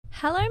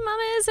Hello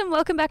mamas and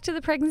welcome back to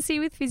the Pregnancy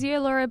with Physio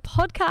Laura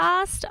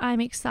podcast.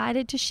 I'm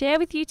excited to share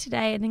with you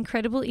today an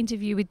incredible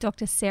interview with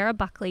Dr. Sarah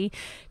Buckley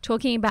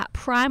talking about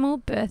primal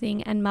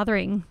birthing and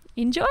mothering.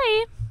 Enjoy!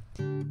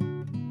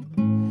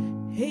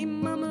 Hey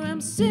mama, I'm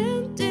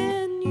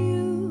sending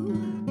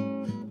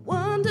you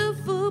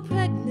wonderful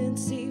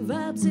pregnancy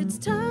vibes. It's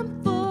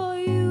time for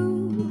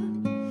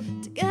you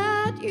to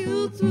guide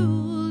you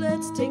through.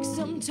 Let's take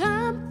some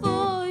time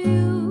for you.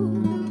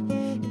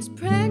 It's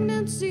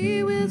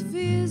Pregnancy with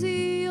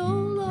Physio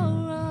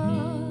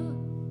Laura.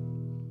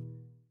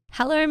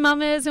 Hello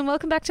mamas and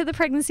welcome back to the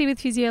Pregnancy with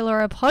Physio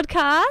Laura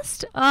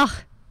podcast.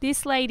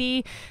 This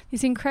lady,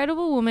 this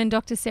incredible woman,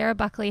 Dr. Sarah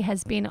Buckley,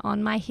 has been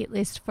on my hit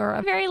list for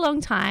a very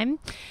long time.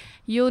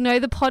 You'll know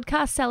the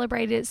podcast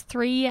celebrated its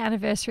 3-year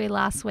anniversary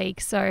last week,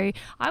 so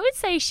I would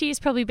say she's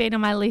probably been on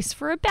my list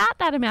for about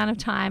that amount of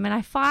time, and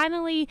I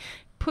finally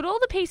put all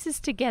the pieces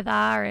together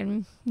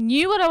and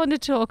knew what I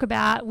wanted to talk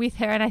about with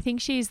her, and I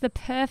think she's the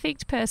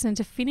perfect person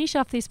to finish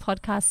off this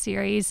podcast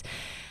series.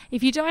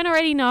 If you don't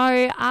already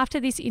know, after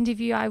this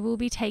interview, I will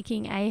be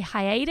taking a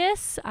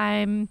hiatus.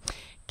 I'm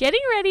getting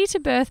ready to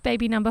birth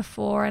baby number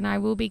 4, and I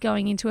will be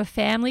going into a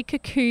family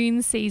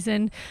cocoon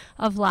season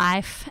of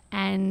life,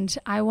 and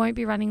I won't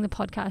be running the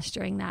podcast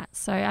during that.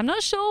 So I'm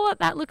not sure what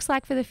that looks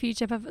like for the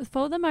future, but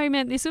for the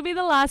moment, this will be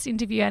the last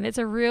interview, and it's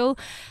a real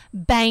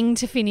bang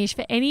to finish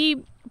for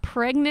any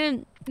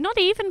pregnant, not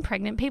even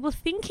pregnant, people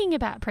thinking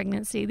about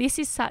pregnancy. This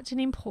is such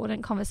an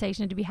important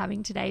conversation to be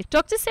having today.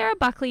 Dr. Sarah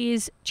Buckley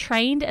is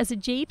trained as a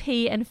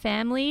GP and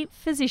family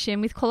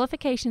physician with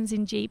qualifications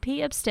in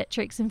GP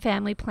obstetrics and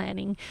family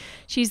planning.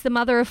 She's the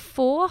mother of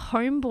 4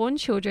 homeborn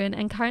children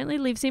and currently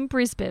lives in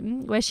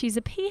Brisbane, where she's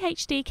a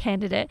PhD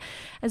candidate,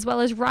 as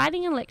well as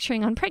writing and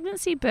lecturing on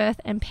pregnancy,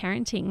 birth and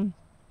parenting.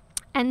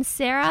 And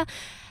Sarah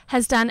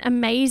has done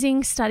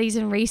amazing studies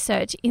and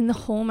research in the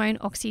hormone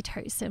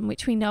oxytocin,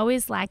 which we know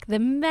is like the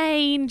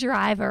main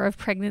driver of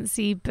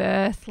pregnancy,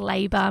 birth,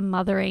 labor,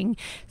 mothering.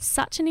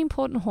 Such an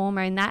important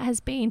hormone. That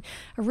has been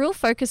a real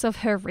focus of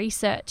her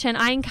research. And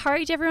I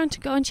encourage everyone to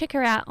go and check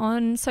her out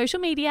on social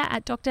media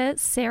at Dr.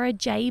 Sarah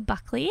J.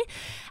 Buckley.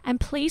 And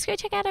please go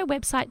check out her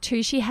website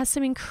too. She has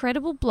some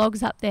incredible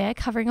blogs up there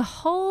covering a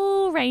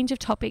whole range of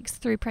topics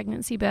through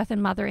pregnancy, birth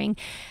and mothering.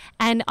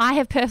 And I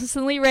have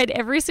personally read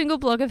every single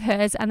blog of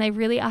hers, and they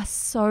really are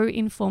so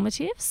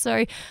informative.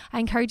 So I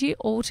encourage you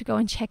all to go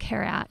and check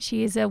her out.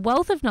 She is a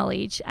wealth of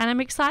knowledge, and I'm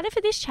excited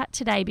for this chat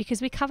today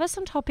because we cover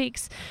some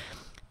topics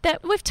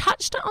that we've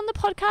touched on the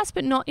podcast,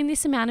 but not in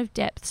this amount of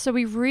depth. So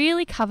we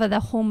really cover the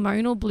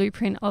hormonal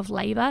blueprint of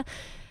labor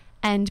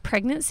and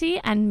pregnancy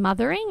and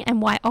mothering,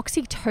 and why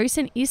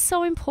oxytocin is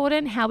so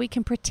important, how we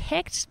can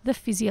protect the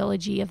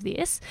physiology of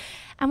this.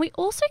 And we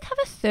also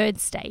cover third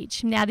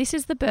stage. Now, this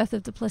is the birth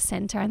of the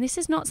placenta, and this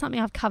is not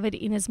something I've covered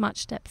in as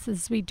much depth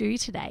as we do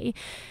today.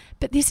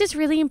 But this is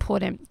really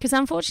important because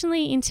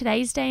unfortunately in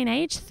today's day and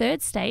age,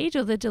 third stage,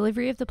 or the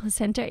delivery of the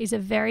placenta, is a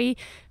very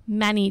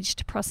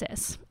managed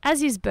process,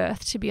 as is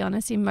birth, to be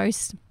honest, in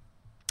most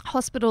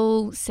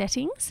hospital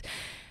settings.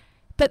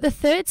 But the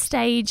third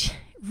stage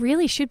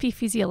really should be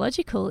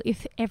physiological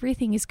if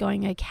everything is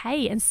going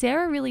okay. And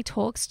Sarah really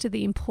talks to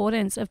the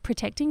importance of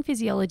protecting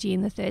physiology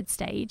in the third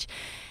stage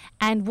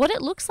and what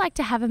it looks like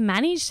to have a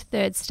managed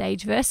third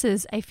stage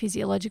versus a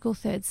physiological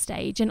third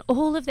stage, and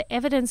all of the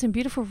evidence and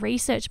beautiful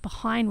research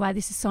behind why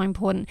this is so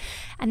important.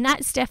 And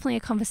that's definitely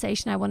a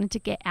conversation I wanted to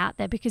get out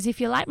there, because if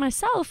you're like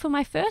myself, for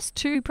my first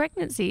 2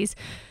 pregnancies,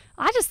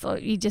 I just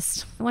thought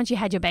once you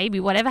had your baby,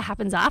 whatever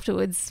happens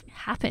afterwards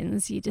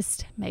happens. You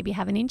just maybe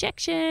have an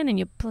injection and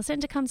your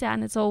placenta comes out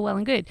and it's all well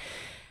and good.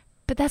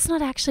 But that's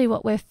not actually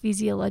what we're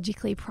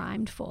physiologically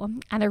primed for.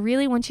 And I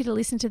really want you to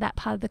listen to that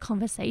part of the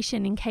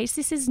conversation in case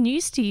this is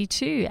news to you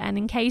too, and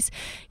in case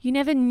you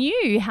never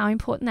knew how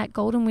important that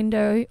golden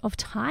window of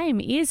time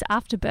is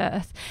after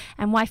birth,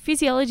 and why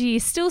physiology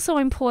is still so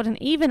important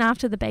even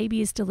after the baby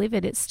is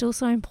delivered. It's still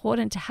so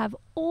important to have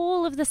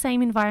all of the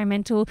same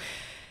environmental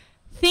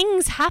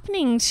things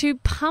happening to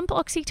pump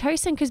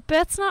oxytocin, because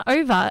birth's not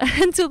over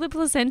until the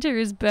placenta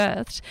is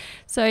birthed.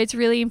 So it's a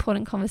really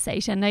important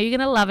conversation. Now you're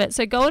going to love it.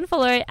 So go and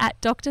follow at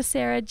Dr.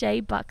 Sarah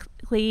J.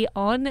 Buckley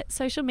on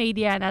social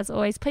media. And as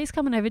always, please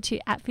come on over to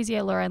at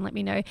Physio Laura and let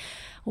me know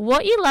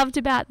what you loved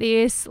about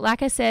this.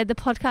 Like I said, the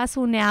podcast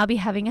will now be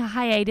having a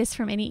hiatus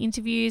from any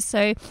interviews.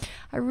 So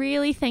I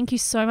really thank you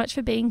so much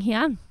for being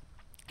here.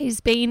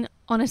 It's been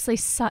honestly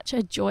such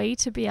a joy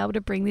to be able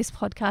to bring this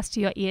podcast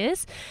to your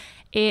ears.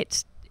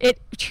 It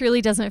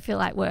truly doesn't feel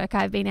like work.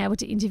 I've been able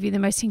to interview the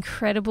most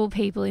incredible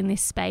people in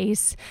this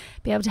space,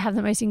 be able to have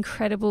the most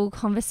incredible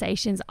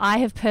conversations. I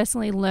have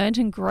personally learned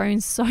and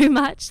grown so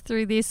much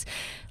through this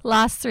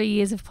last 3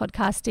 years of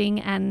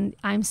podcasting, and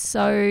I'm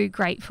so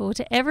grateful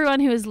to everyone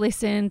who has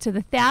listened, to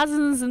the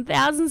thousands and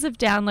thousands of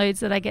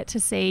downloads that I get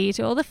to see,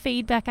 to all the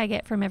feedback I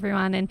get from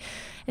everyone. And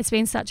it's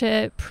been such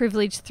a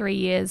privileged 3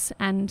 years,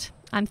 and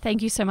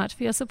thank you so much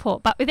for your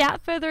support. But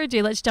without further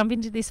ado, let's jump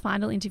into this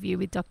final interview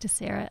with Dr.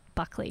 Sarah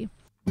Buckley.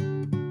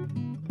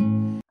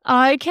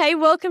 Okay,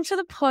 welcome to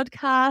the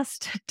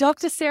podcast,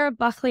 Dr. Sarah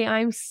Buckley.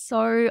 I'm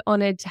so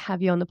honored to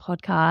have you on the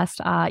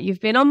podcast.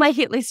 You've been on my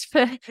hit list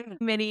for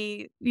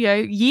many,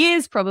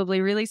 years, probably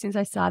really since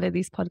I started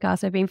this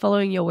podcast. I've been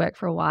following your work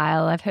for a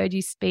while. I've heard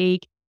you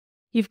speak.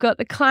 You've got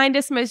the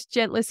kindest, most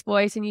gentlest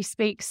voice, and you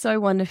speak so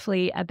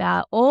wonderfully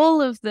about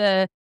all of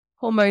the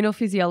hormonal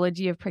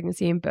physiology of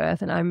pregnancy and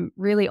birth. And I'm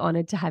really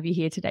honored to have you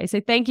here today. So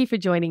thank you for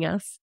joining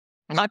us.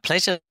 My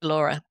pleasure,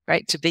 Laura.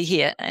 Great to be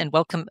here, and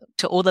welcome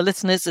to all the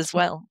listeners as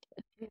well.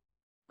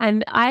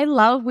 And I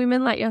love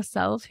women like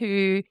yourself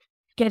who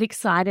get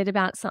excited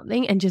about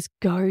something and just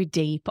go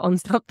deep on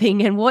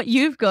something. And what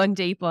you've gone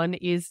deep on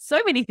is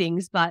so many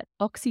things, but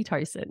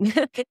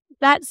oxytocin.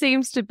 That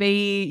seems to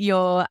be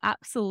your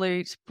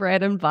absolute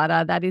bread and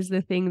butter. That is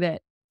the thing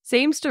that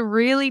seems to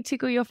really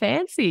tickle your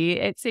fancy.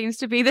 It seems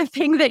to be the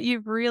thing that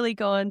you've really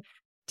gone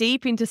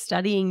deep into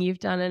studying. You've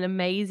done an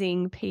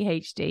amazing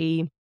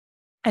PhD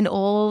and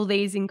all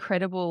these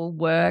incredible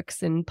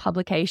works and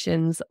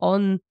publications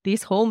on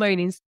this hormone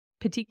in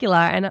particular.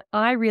 And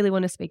I really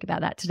want to speak about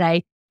that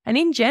today. And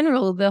in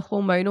general, the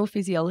hormonal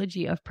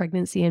physiology of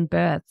pregnancy and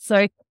birth.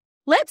 So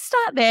let's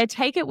start there.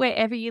 Take it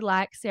wherever you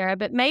like, Sarah,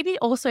 but maybe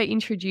also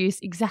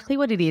introduce exactly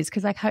what it is,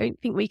 because I don't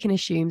think we can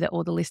assume that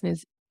all the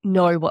listeners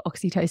know what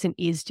oxytocin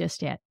is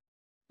just yet.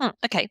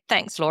 Okay,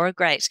 thanks, Laura.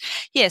 Great.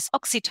 Yes,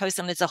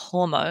 oxytocin is a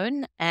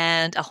hormone,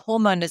 and a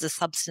hormone is a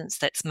substance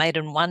that's made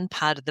in one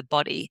part of the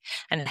body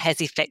and it has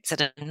effects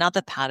at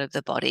another part of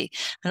the body.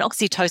 And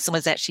oxytocin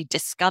was actually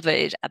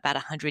discovered about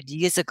 100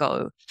 years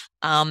ago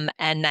and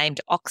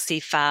named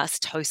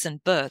oxy-fast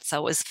tocin birth. So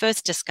it was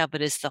first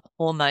discovered as the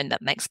hormone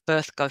that makes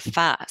birth go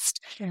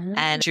fast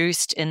and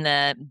produced in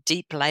the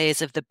deep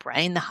layers of the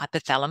brain, the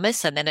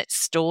hypothalamus, and then it's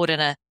stored in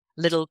a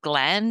little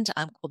gland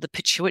called the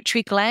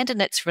pituitary gland, and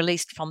it's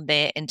released from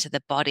there into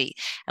the body.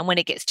 And when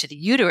it gets to the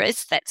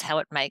uterus, that's how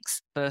it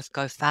makes birth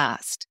go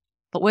fast.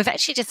 But we've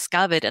actually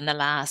discovered in the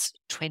last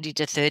 20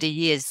 to 30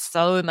 years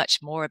so much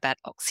more about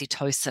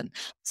oxytocin.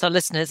 So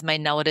listeners may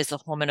know it as the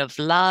hormone of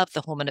love,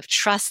 the hormone of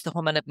trust, the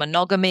hormone of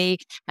monogamy,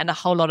 and a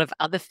whole lot of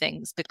other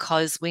things,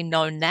 because we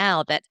know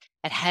now that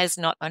it has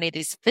not only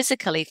these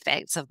physical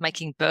effects of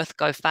making birth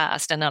go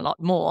fast and a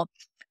lot more,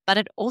 but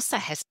it also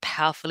has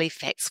powerful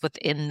effects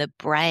within the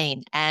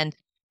brain. And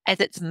as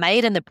it's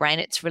made in the brain,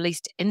 it's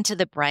released into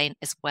the brain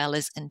as well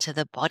as into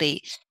the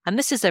body. And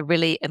this is a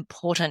really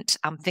important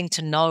thing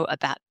to know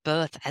about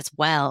birth as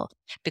well,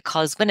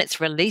 because when it's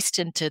released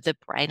into the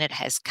brain, it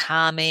has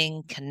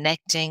calming,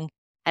 connecting,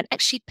 and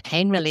actually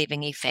pain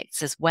relieving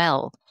effects as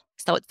well.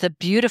 So it's a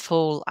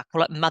beautiful, I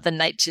call it Mother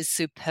Nature's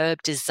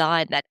superb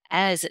design, that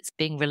as it's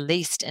being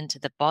released into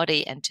the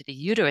body and to the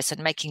uterus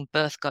and making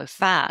birth go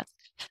fast,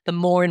 the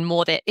more and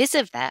more there is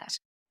of that,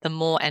 the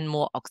more and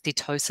more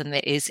oxytocin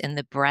there is in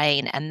the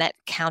brain, and that's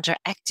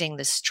counteracting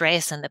the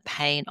stress and the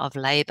pain of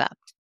labor.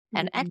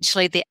 And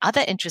actually, the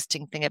other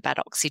interesting thing about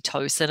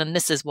oxytocin, and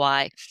this is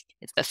why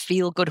it's the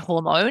feel-good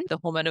hormone, the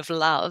hormone of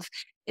love,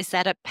 is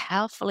that it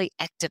powerfully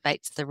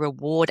activates the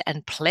reward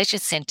and pleasure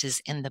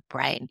centers in the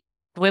brain.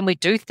 When we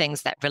do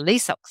things that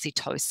release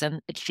oxytocin,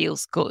 it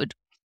feels good.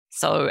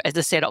 So as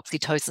I said,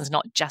 oxytocin is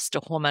not just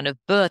a hormone of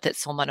birth,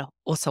 it's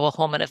also a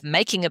hormone of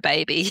making a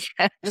baby.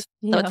 So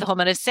it's a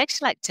hormone of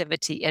sexual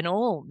activity in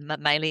all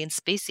mammalian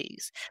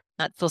species.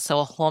 It's also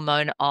a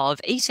hormone of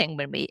eating.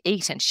 When we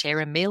eat and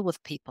share a meal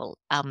with people,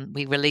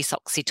 we release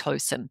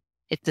oxytocin.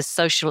 It's the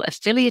social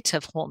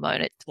affiliative hormone.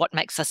 It's what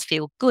makes us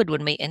feel good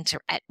when we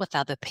interact with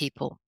other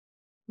people.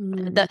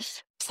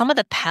 Some of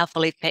the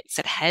powerful effects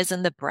it has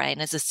in the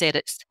brain, as I said,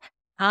 it's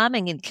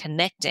calming and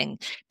connecting,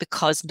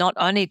 because not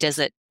only does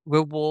it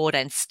reward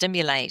and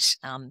stimulate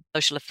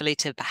social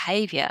affiliative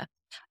behavior,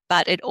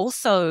 but it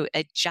also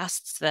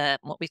adjusts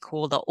what we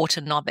call the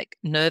autonomic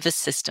nervous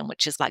system,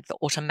 which is like the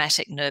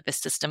automatic nervous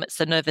system. It's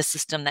the nervous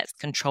system that's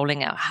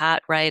controlling our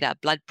heart rate, our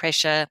blood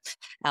pressure,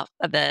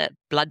 the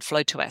blood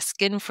flow to our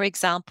skin, for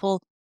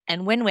example.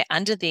 And when we're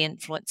under the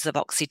influence of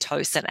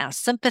oxytocin, our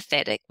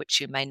sympathetic,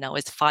 which you may know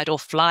as fight or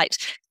flight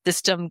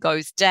system,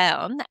 goes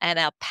down, and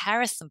our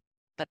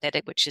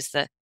parasympathetic, which is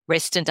the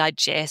rest and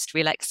digest,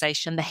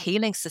 relaxation, the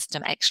healing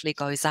system, actually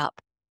goes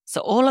up. So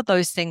all of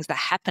those things are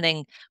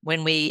happening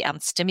when we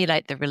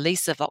stimulate the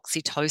release of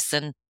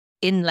oxytocin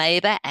in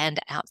labor and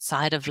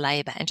outside of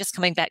labor. And just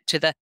coming back to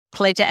the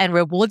pleasure and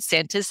reward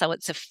centers, so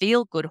it's a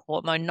feel-good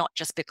hormone, not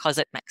just because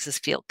it makes us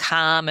feel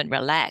calm and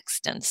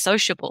relaxed and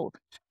sociable,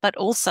 but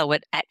also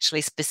it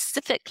actually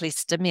specifically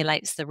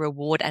stimulates the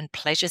reward and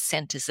pleasure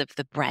centers of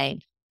the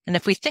brain. And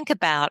if we think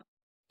about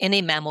any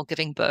mammal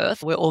giving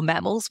birth, we're all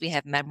mammals, we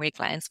have mammary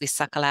glands, we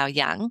suckle our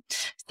young.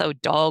 So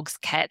dogs,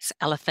 cats,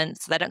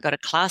 elephants, they don't go to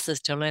classes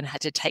to learn how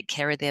to take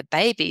care of their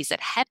babies. It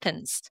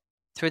happens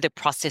through the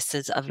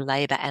processes of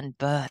labor and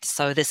birth.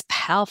 So this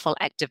powerful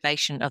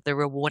activation of the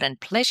reward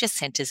and pleasure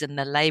centers in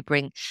the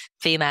laboring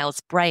female's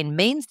brain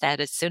means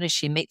that as soon as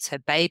she meets her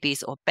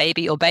babies or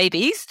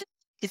babies,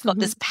 she's got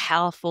this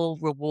powerful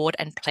reward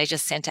and pleasure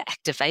center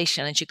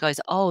activation. And she goes,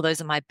 oh,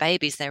 those are my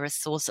babies. They're a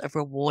source of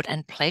reward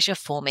and pleasure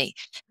for me.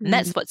 And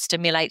that's what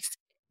stimulates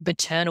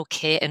maternal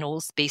care in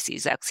all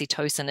species.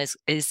 Oxytocin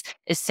is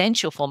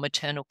essential for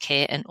maternal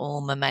care in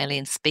all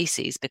mammalian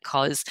species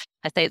because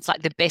I say it's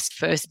like the best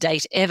first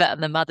date ever,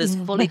 and the mother's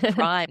fully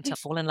primed to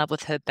fall in love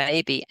with her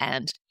baby,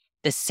 and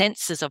the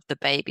senses of the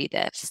baby,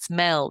 the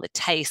smell, the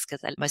taste,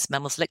 because most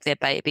mammals lick their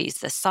babies,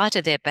 the sight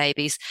of their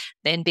babies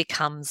then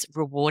becomes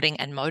rewarding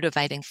and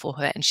motivating for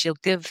her, and she'll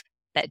give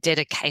that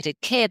dedicated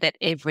care that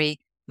every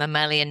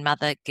mammalian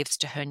mother gives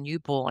to her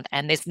newborn.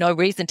 And there's no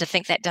reason to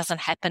think that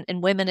doesn't happen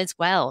in women as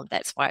well.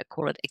 That's why I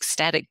call it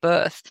ecstatic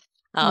birth.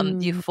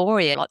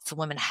 Euphoria. Lots of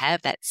women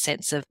have that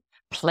sense of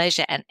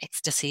pleasure and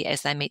ecstasy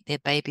as they meet their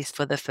babies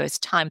for the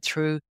first time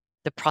through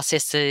the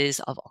processes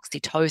of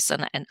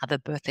oxytocin and other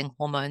birthing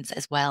hormones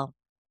as well.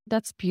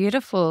 That's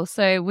beautiful.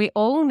 So we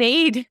all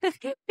need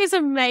this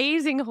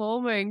amazing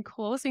hormone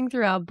coursing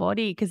through our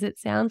body because it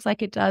sounds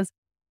like it does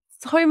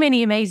so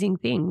many amazing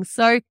things.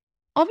 So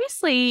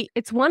obviously,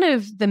 it's one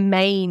of the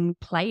main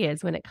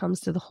players when it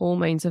comes to the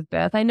hormones of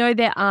birth. I know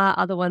there are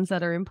other ones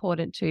that are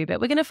important too, but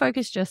we're going to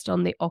focus just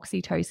on the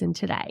oxytocin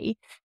today.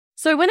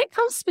 So when it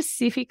comes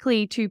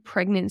specifically to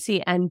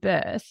pregnancy and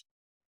birth,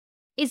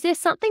 is there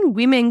something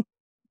women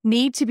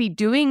need to be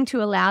doing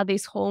to allow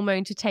this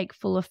hormone to take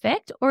full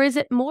effect? Or is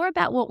it more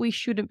about what we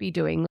shouldn't be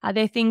doing? Are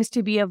there things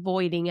to be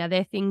avoiding? Are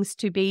there things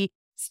to be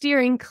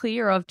steering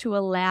clear of to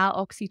allow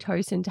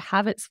oxytocin to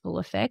have its full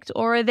effect?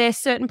 Or are there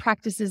certain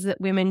practices that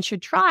women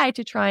should try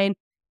and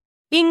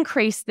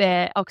increase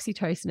their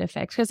oxytocin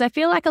effect? Because I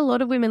feel like a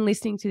lot of women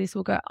listening to this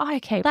will go, oh,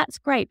 okay, that's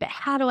great, but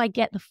how do I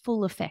get the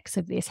full effects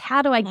of this?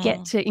 How do I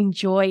get to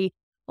enjoy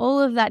all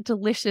of that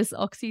delicious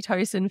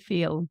oxytocin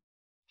feel?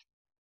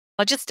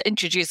 I'll just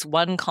introduce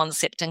one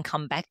concept and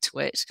come back to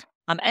it.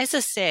 As I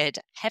said,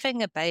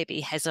 having a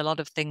baby has a lot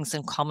of things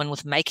in common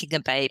with making a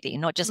baby,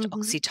 not just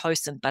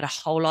oxytocin, but a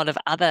whole lot of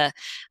other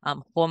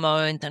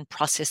hormones and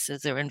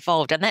processes are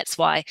involved. And that's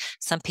why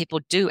some people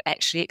do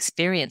actually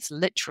experience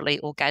literally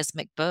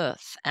orgasmic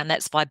birth. And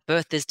that's why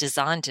birth is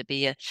designed to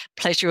be a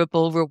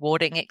pleasurable,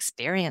 rewarding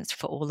experience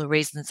for all the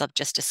reasons I've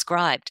just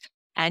described.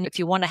 And if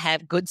you want to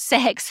have good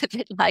sex, a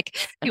bit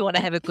like you want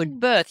to have a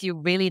good birth, you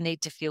really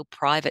need to feel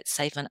private,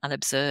 safe, and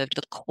unobserved.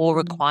 The core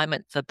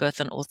requirement for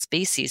birth in all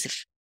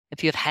species.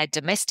 If you've had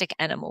domestic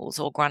animals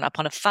or grown up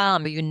on a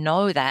farm, you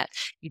know that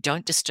you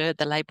don't disturb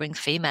the laboring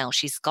female.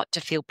 She's got to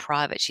feel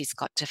private. She's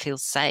got to feel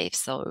safe.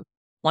 So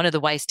one of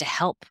the ways to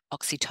help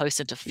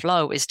oxytocin to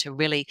flow is to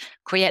really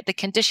create the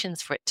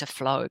conditions for it to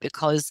flow,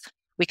 because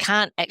we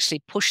can't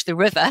actually push the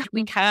river.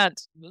 We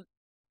can't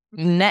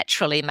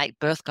naturally make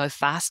birth go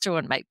faster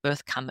and make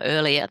birth come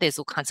earlier. There's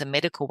all kinds of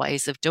medical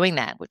ways of doing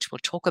that, which we'll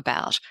talk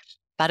about.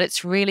 But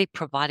it's really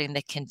providing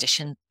the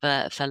condition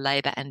for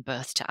labor and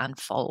birth to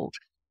unfold.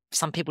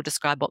 Some people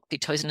describe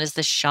oxytocin as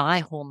the shy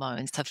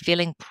hormone, so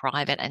feeling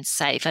private and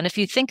safe. And if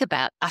you think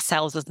about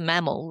ourselves as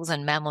mammals,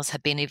 and mammals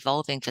have been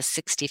evolving for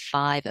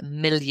 65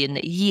 million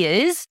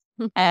years,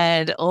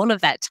 and all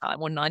of that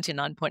time, or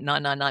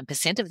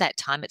 99.999% of that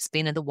time, it's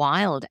been in the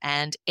wild.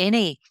 And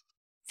any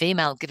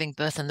female giving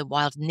birth in the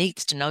wild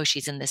needs to know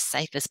she's in the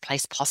safest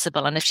place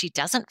possible. And if she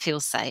doesn't feel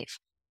safe,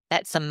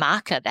 that's a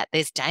marker that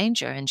there's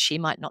danger and she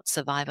might not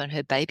survive and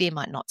her baby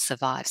might not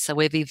survive. So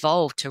we've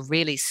evolved to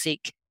really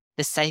seek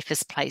the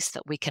safest place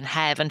that we can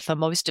have. And for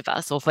most of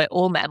us, or for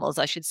all mammals,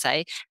 I should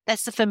say,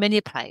 that's the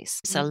familiar place.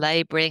 So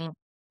laboring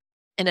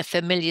in a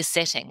familiar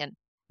setting. And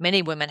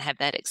many women have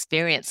that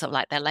experience of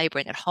like they're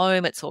laboring at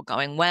home, it's all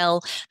going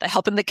well. They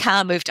hop in the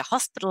car, move to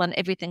hospital, and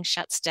everything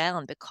shuts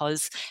down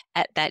because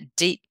at that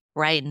deep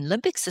brain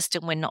limbic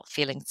system, we're not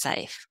feeling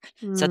safe.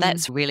 So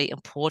that's really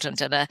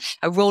important. And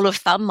a rule of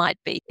thumb might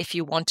be, if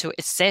you want to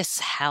assess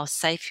how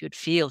safe you'd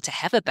feel to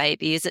have a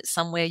baby, is it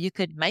somewhere you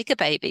could make a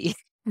baby?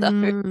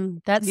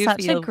 That's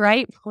such a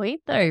great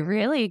point though,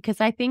 really, because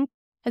I think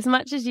as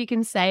much as you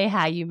can say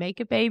how you make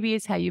a baby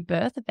is how you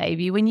birth a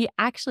baby, when you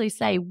actually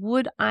say,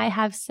 would I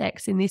have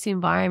sex in this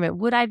environment?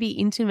 Would I be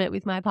intimate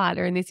with my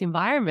partner in this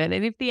environment?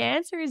 And if the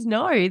answer is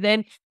no,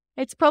 then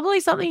it's probably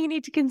something you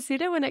need to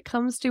consider when it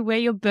comes to where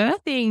you're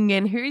birthing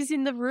and who's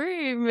in the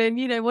room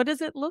and, what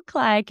does it look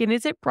like? And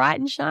is it bright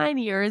and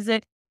shiny or is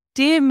it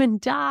dim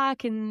and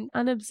dark and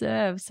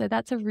unobserved? So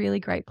that's a really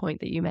great point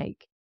that you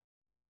make.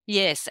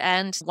 Yes.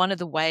 And one of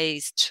the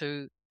ways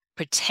to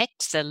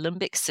protect the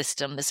limbic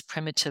system, this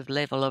primitive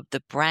level of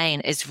the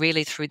brain, is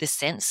really through the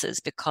senses,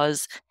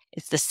 because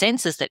it's the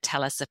senses that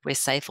tell us if we're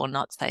safe or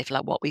not safe,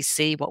 like what we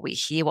see, what we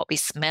hear, what we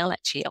smell.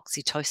 Actually,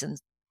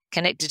 oxytocin's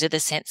connected to the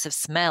sense of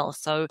smell.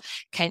 So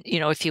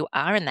if you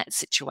are in that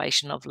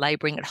situation of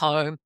laboring at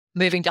home,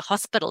 moving to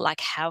hospital,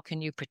 like how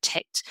can you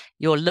protect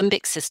your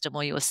limbic system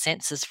or your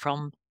senses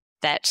from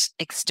that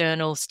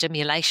external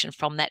stimulation,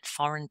 from that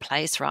foreign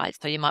place, right?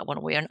 So you might want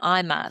to wear an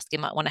eye mask. You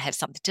might want to have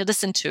something to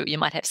listen to. You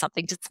might have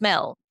something to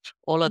smell,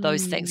 all of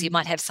those things. You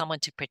might have someone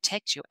to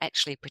protect you,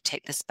 actually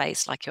protect the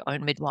space, like your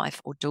own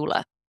midwife or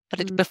doula.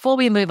 But before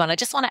we move on, I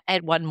just want to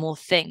add one more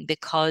thing,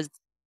 because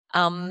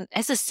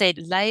As I said,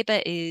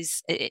 labor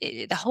is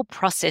the whole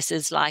process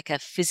is like a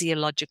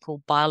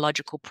physiological,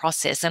 biological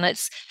process, and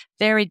it's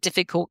very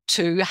difficult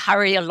to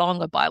hurry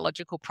along a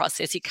biological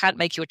process. You can't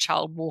make your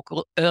child walk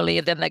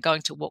earlier than they're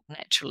going to walk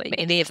naturally,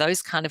 any of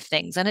those kind of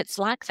things. And it's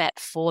like that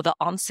for the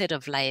onset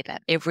of labor.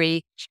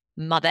 Every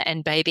mother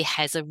and baby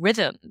has a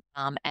rhythm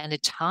and a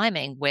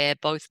timing where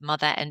both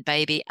mother and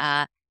baby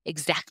are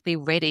exactly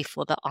ready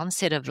for the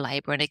onset of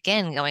labor. And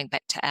again, going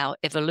back to our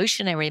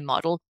evolutionary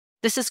model,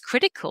 this is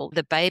critical.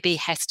 The baby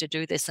has to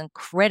do this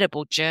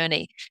incredible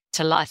journey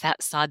to life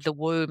outside the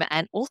womb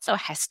and also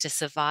has to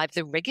survive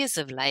the rigors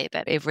of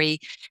labor. Every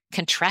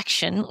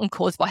contraction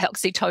caused by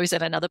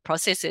oxytocin and other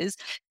processes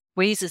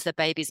squeezes the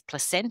baby's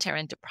placenta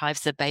and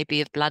deprives the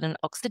baby of blood and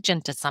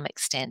oxygen to some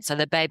extent. So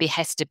the baby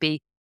has to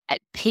be at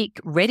peak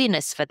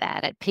readiness for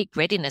that, at peak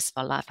readiness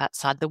for life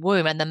outside the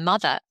womb. And the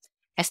mother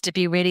has to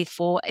be ready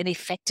for an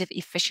effective,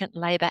 efficient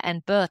labor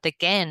and birth.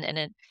 Again,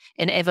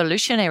 in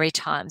evolutionary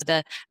times,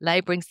 the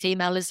laboring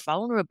female is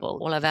vulnerable.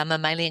 All of our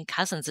mammalian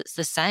cousins, it's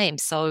the same.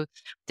 So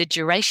the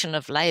duration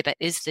of labor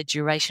is the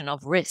duration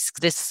of risk.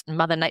 This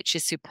Mother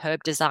Nature's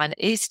superb design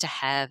is to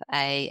have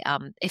a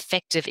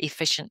effective,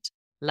 efficient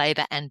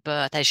labor and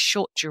birth, as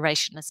short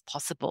duration as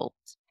possible.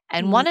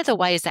 And one of the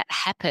ways that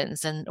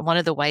happens, and one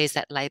of the ways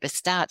that labor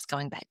starts,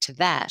 going back to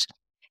that,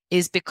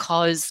 is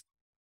because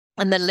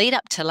in the lead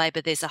up to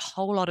labor, there's a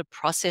whole lot of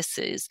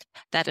processes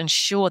that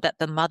ensure that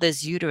the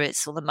mother's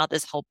uterus or the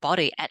mother's whole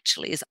body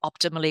actually is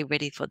optimally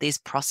ready for these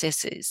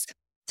processes.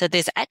 So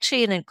there's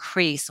actually an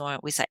increase, or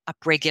we say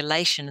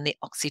upregulation, in the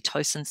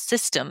oxytocin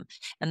system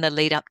in the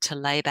lead up to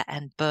labor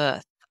and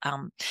birth.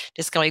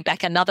 Just going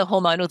back another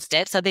hormonal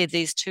step. So there's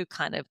these two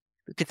kind of,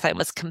 we could say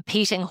almost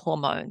competing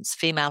hormones,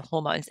 female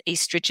hormones,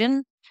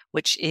 estrogen,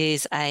 which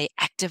is a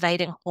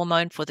activating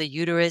hormone for the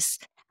uterus.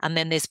 And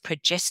then there's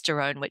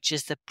progesterone, which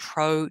is the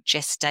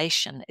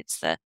progestation. It's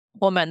the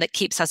hormone that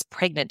keeps us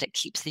pregnant. It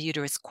keeps the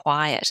uterus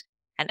quiet.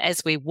 And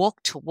as we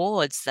walk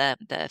towards the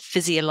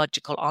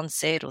physiological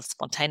onset or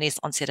spontaneous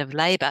onset of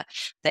labor,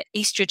 the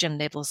estrogen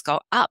levels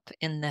go up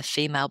in the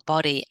female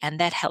body, and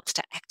that helps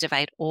to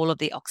activate all of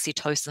the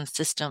oxytocin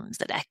systems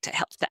that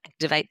helps to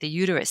activate the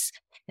uterus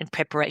in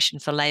preparation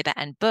for labor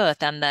and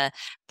birth, and the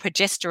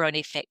progesterone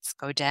effects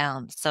go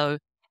down. So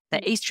the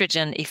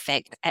estrogen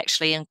effect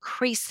actually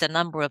increased the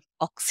number of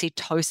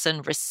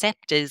oxytocin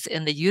receptors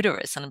in the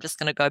uterus. And I'm just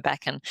going to go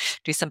back and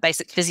do some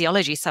basic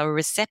physiology. So a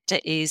receptor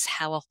is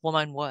how a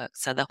hormone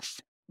works. So the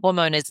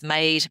hormone is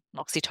made,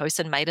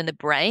 oxytocin made in the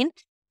brain,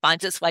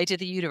 finds its way to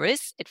the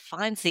uterus. It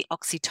finds the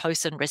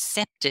oxytocin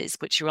receptors,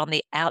 which are on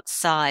the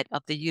outside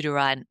of the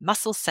uterine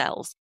muscle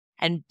cells,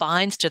 and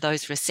binds to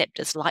those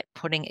receptors like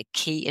putting a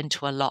key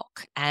into a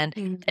lock. And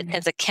it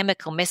sends a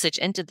chemical message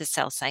into the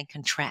cell saying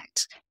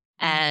contract.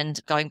 And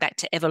going back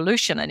to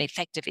evolution and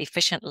effective,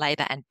 efficient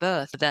labor and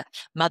birth, the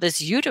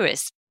mother's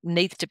uterus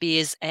needs to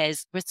be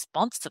as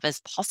responsive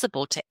as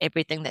possible to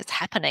everything that's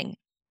happening.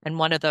 And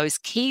one of those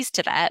keys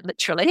to that,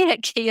 literally a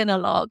key in a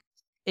lock,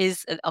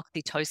 is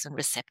oxytocin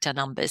receptor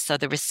numbers. So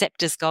the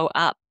receptors go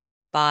up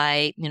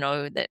by,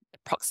 the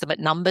approximate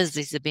numbers.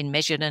 These have been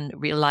measured in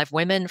real life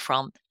women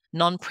from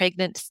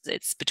non-pregnant,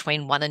 it's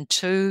between 1 and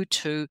 2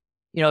 to,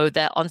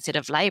 the onset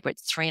of labor,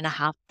 it's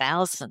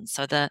 3,500.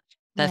 So the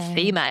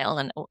female,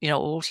 and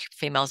all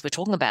females we're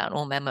talking about,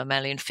 all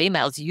mammalian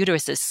females,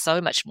 uterus is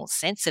so much more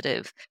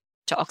sensitive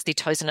to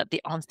oxytocin at the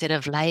onset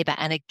of labor.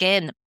 And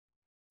again,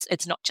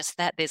 it's not just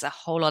that. There's a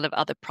whole lot of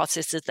other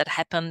processes that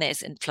happen.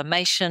 There's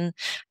inflammation,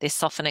 there's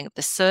softening of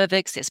the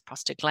cervix, there's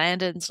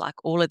prostaglandins, like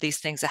all of these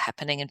things are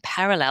happening in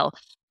parallel.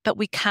 But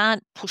we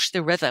can't push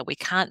the river. We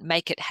can't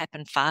make it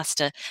happen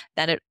faster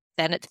than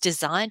it's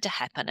designed to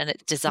happen. And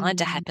it's designed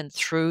to happen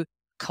through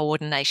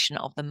coordination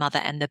of the mother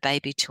and the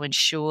baby to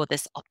ensure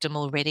this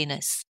optimal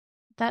readiness.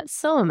 That's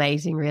so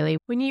amazing, really.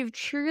 When you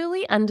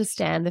truly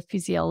understand the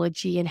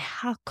physiology and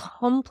how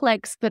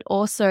complex but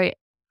also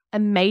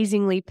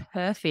amazingly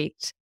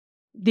perfect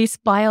this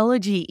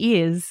biology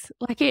is,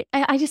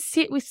 I just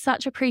sit with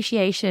such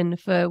appreciation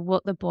for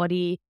what the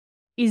body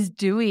is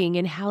doing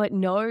and how it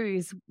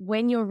knows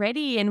when you're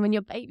ready and when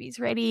your baby's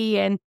ready.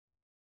 And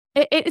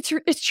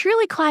it's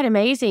truly quite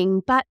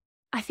amazing. But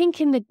I think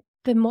in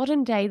the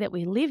modern day that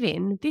we live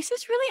in, this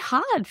is really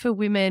hard for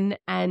women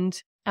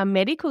and our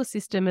medical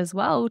system as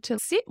well to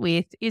sit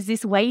with, is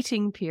this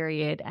waiting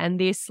period and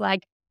this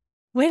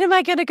when am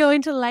I going to go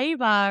into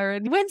labor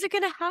and when's it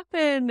going to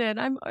happen and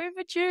I'm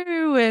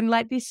overdue, and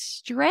this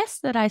stress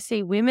that I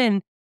see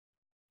women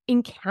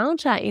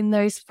encounter in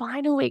those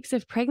final weeks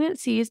of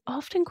pregnancy is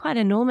often quite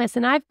enormous.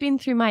 And I've been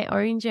through my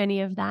own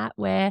journey of that,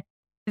 where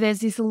there's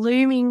this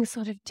looming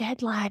sort of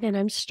deadline and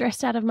I'm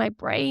stressed out of my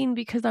brain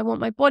because I want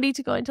my body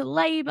to go into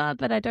labor,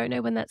 but I don't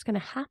know when that's going to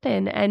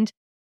happen. And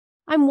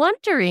I'm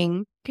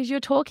wondering, because you're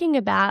talking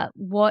about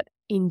what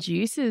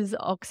induces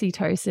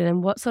oxytocin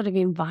and what sort of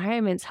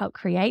environments help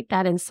create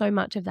that, and so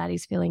much of that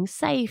is feeling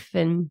safe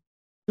and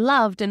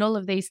loved and all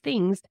of these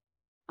things.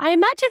 I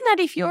imagine that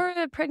if you're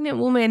a pregnant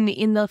woman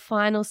in the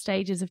final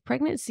stages of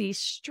pregnancy,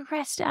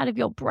 stressed out of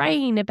your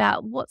brain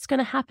about what's going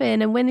to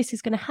happen and when this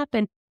is going to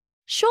happen,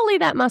 surely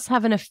that must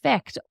have an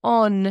effect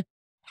on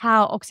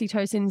how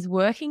oxytocin is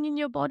working in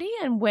your body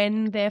and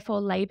when,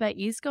 therefore, labor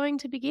is going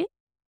to begin?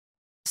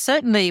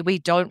 Certainly, we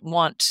don't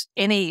want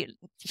any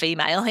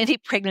female, any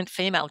pregnant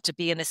female, to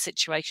be in a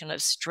situation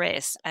of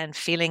stress and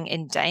feeling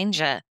in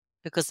danger,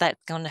 because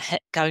that's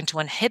going to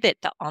inhibit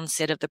the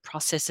onset of the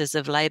processes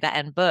of labor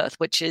and birth,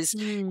 which is,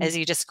 as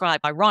you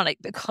described, ironic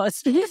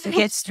because we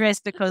get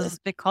stressed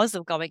because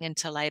of going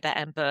into labor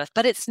and birth.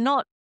 But it's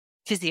not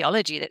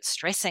physiology that's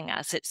stressing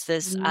us. It's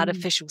this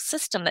artificial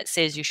system that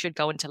says you should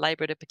go into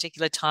labor at a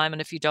particular time,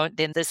 and if you don't,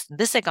 then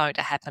this are going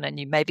to happen, and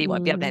you maybe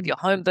won't be able to have your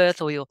home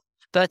birth or your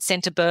birth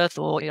center birth,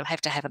 or you'll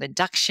have to have an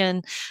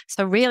induction.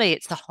 So really,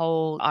 it's the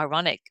whole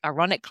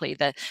ironically,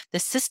 the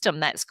system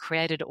that's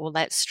created all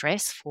that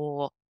stress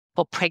for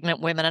pregnant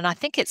women. And I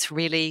think it's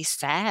really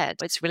sad.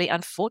 It's really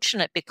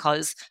unfortunate,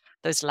 because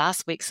those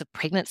last weeks of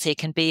pregnancy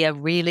can be a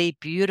really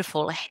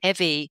beautiful,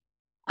 heavy,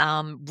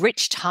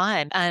 rich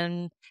time.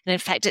 And in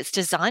fact, it's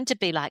designed to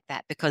be like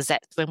that, because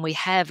that's when we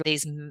have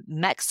these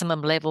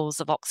maximum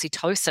levels of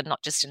oxytocin,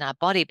 not just in our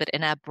body, but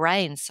in our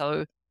brain.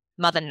 So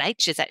Mother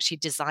Nature's actually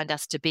designed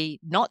us to be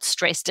not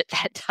stressed at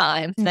that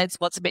time. That's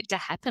what's meant to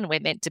happen. We're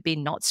meant to be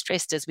not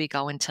stressed as we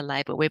go into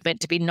labor. We're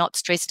meant to be not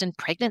stressed in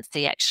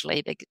pregnancy,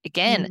 actually. But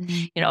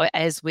again,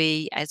 as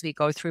we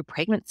go through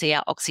pregnancy,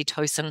 our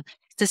oxytocin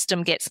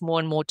system gets more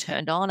and more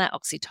turned on. Our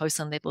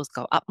oxytocin levels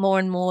go up more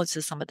and more. This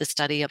is some of the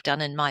study I've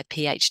done in my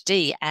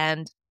PhD.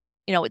 And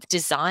it's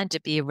designed to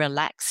be a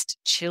relaxed,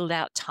 chilled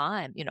out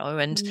time,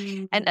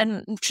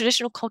 and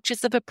traditional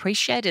cultures have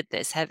appreciated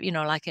this,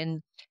 like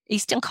in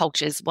Eastern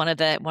cultures, one of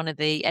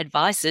the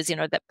advices,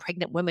 that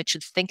pregnant women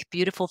should think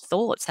beautiful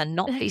thoughts and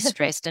not be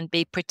stressed and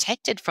be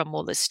protected from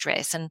all the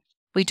stress. And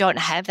we don't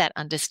have that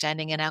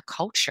understanding in our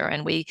culture.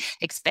 And we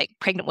expect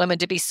pregnant women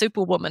to be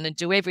superwoman and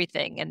do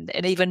everything and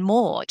even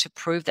more to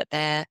prove that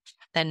they're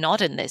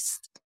not in this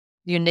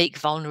unique,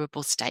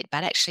 vulnerable state.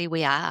 But actually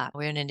we're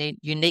in a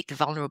unique,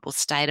 vulnerable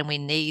state, and we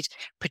need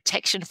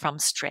protection from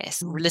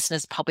stress.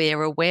 Listeners probably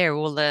are aware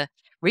all the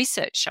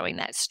research showing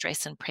that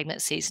stress in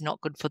pregnancy is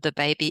not good for the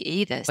baby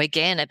either. So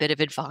again, a bit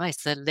of advice: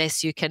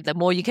 the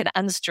more you can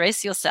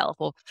unstress yourself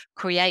or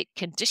create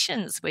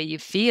conditions where you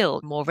feel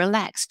more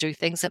relaxed, do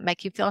things that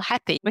make you feel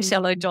happy.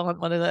 Michel Audin,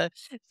 one of the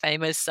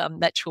famous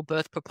natural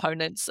birth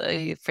proponents,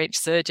 a French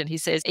surgeon, he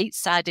says, eat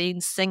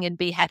sardines, sing and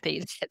be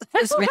happy.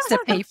 That's his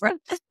recipe for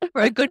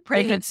a good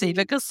pregnancy,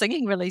 because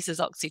singing releases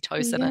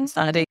oxytocin and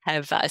sardines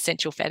have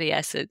essential fatty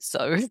acids.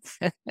 So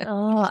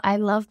Oh, I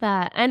love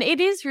that. And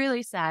it is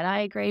really sad. I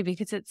agree,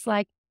 because it's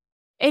like,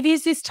 it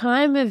is this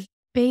time of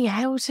being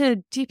able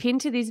to dip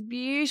into this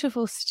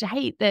beautiful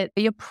state that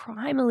you're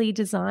primally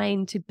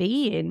designed to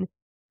be in.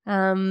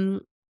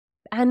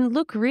 And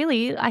look,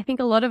 really, I think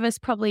a lot of us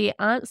probably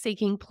aren't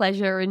seeking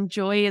pleasure and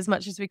joy as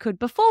much as we could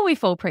before we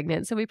fall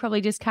pregnant. So we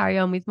probably just carry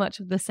on with much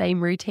of the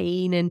same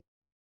routine and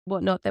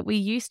whatnot that we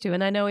used to.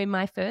 And I know in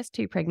my first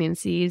 2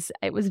 pregnancies,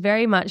 it was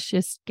very much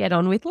just get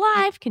on with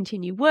life,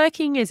 continue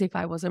working as if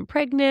I wasn't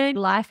pregnant.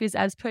 Life is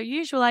as per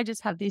usual. I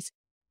just have this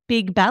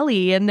big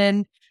belly. And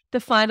then the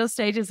final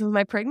stages of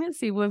my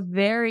pregnancy were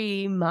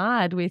very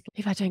marred with,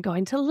 if I don't go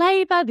into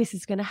labor, this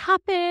is going to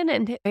happen.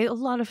 And a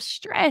lot of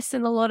stress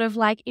and a lot of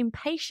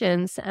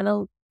impatience.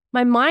 And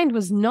my mind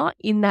was not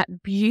in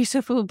that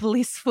beautiful,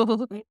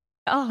 blissful,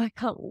 oh, I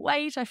can't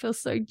wait, I feel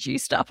so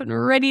juiced up and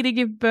ready to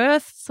give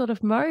birth sort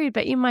of mode.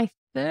 But in my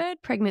 3rd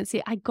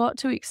pregnancy, I got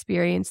to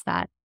experience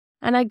that.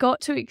 And I got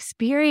to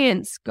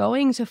experience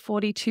going to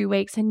 42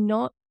 weeks and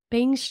not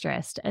being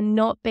stressed and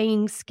not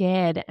being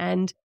scared.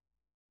 And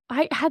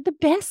I had the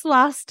best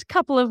last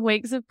couple of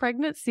weeks of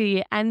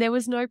pregnancy, and there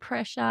was no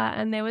pressure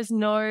and there was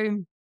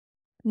no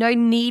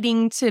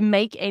needing to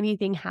make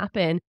anything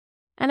happen.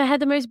 And I had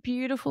the most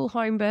beautiful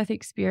home birth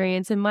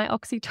experience, and my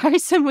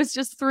oxytocin was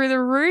just through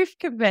the roof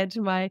compared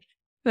to my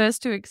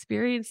first 2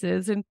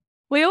 experiences. And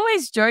we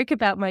always joke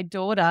about my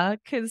daughter,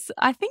 because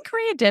I think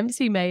Rhea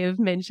Dempsey may have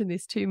mentioned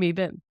this to me,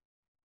 but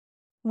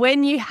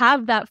when you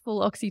have that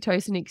full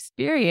oxytocin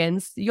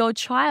experience, your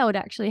child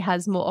actually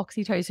has more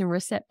oxytocin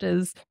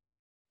receptors.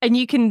 And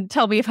you can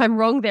tell me if I'm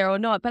wrong there or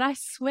not, but I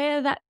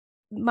swear that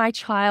my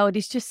child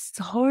is just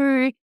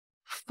so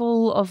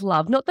full of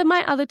love. Not that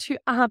my other 2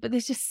 aren't, but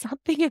there's just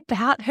something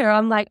about her.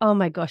 I'm like, oh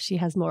my gosh, she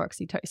has more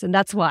oxytocin.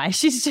 That's why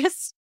she is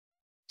just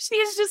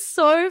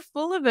so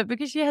full of it,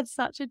 because she had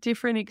such a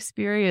different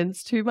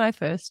experience to my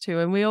first 2.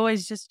 And we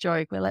always just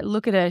joke. We're like,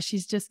 look at her.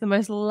 She's just the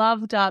most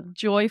loved up,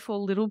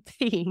 joyful little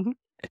thing.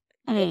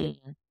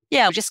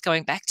 Yeah, just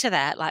going back to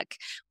that, like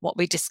what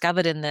we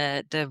discovered in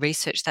the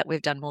research that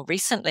we've done more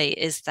recently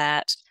is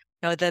that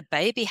the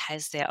baby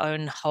has their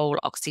own whole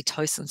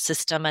oxytocin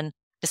system, and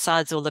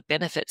besides all the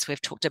benefits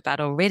we've talked about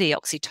already,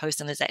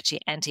 oxytocin is actually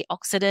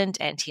antioxidant,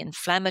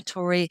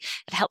 anti-inflammatory.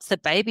 It helps the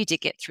baby to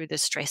get through the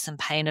stress and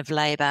pain of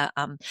labor.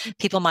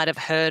 People might have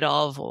heard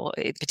of, or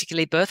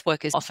particularly birth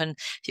workers, often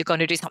if you're going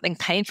to do something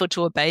painful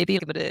to a baby,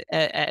 give it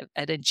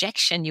an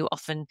injection, you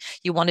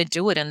want to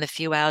do it in the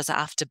few hours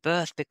after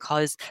birth,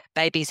 because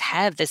babies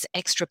have this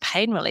extra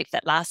pain relief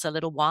that lasts a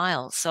little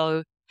while.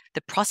 So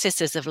the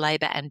processes of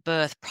labor and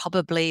birth,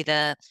 probably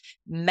the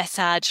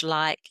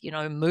massage-like,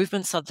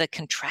 movements of the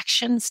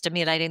contraction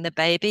stimulating the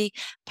baby,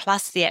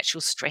 plus the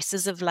actual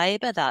stresses of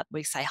labor that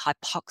we say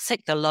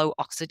hypoxic, the low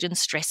oxygen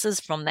stresses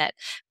from that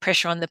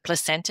pressure on the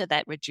placenta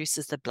that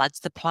reduces the blood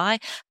supply.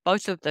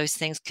 Both of those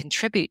things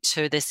contribute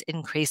to this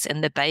increase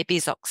in the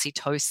baby's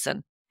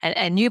oxytocin.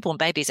 And newborn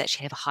babies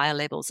actually have higher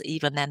levels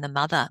even than the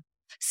mother.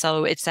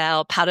 So it's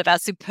part of our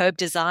superb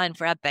design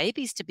for our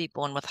babies to be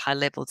born with high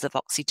levels of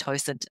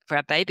oxytocin, for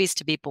our babies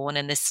to be born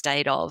in this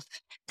state of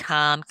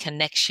calm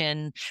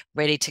connection,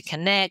 ready to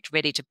connect,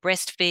 ready to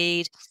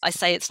breastfeed. I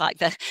say it's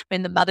like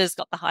when the mother's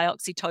got the high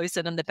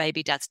oxytocin and the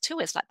baby does too,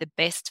 it's like the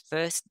best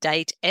first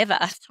date ever.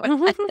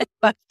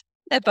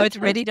 They're both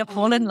ready to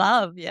fall in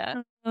love.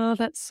 Yeah. Oh,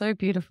 that's so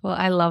beautiful.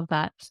 I love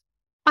that.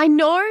 I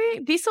know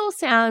this all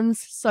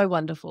sounds so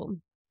wonderful,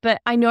 but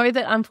I know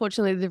that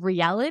unfortunately the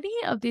reality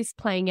of this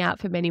playing out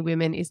for many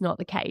women is not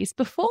the case.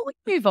 Before we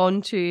move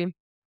on to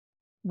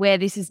where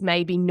this is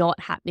maybe not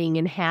happening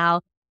and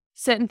how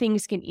certain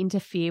things can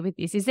interfere with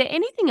this, is there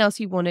anything else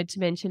you wanted to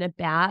mention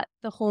about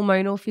the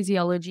hormonal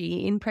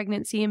physiology in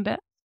pregnancy and birth?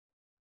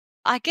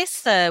 I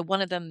guess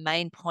one of the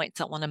main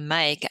points I want to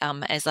make,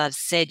 as I've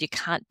said, you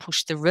can't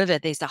push the river.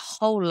 There's a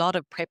whole lot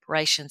of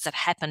preparations that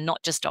happen,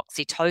 not just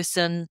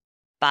oxytocin,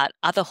 but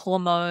other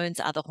hormone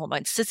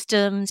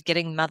systems,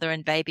 getting mother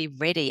and baby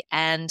ready.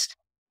 And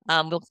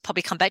we'll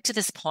probably come back to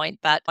this point,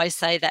 but I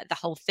say that the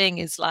whole thing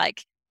is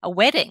like a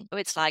wedding.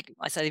 It's like,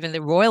 I say, even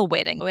the royal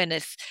wedding. And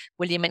if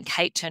William and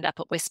Kate turned up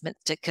at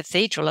Westminster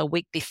Cathedral a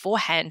week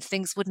beforehand,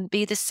 things wouldn't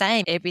be the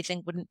same.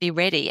 Everything wouldn't be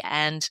ready.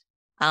 And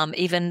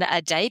even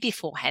a day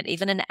beforehand,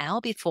 even an hour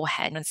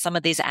beforehand. And some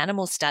of these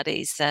animal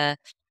studies, the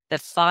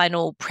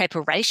final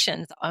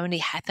preparations only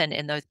happen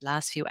in those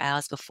last few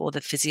hours before the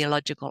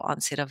physiological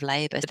onset of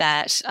labor.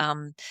 That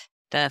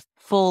the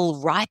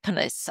full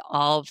ripeness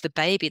of the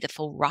baby, the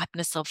full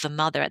ripeness of the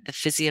mother at the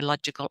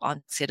physiological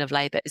onset of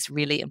labor is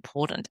really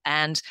important.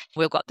 And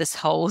we've got this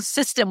whole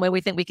system where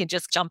we think we can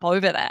just jump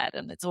over that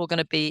and it's all going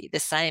to be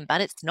the same,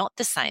 but it's not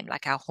the same.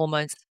 Like our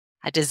hormones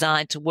are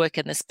designed to work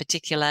in this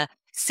particular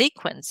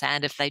sequence,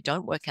 and if they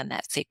don't work in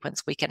that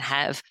sequence, we can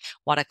have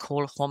what I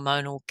call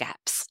hormonal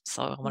gaps.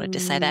 So I wanted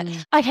to say that.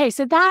 Okay,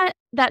 so that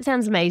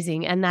sounds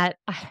amazing, and that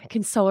I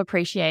can so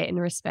appreciate and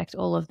respect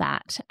all of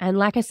that. And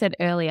like I said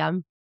earlier,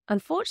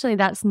 unfortunately,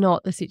 that's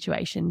not the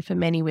situation for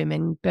many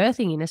women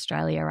birthing in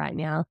Australia right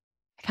now.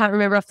 I can't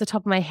remember off the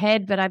top of my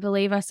head, but I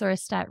believe I saw a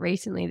stat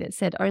recently that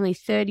said only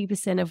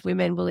 30% of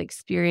women will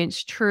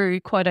experience true,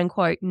 quote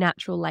unquote,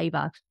 natural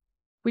labor,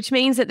 which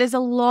means that there's a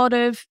lot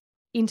of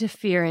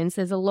interference,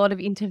 there's a lot of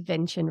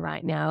intervention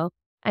right now.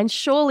 And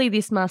surely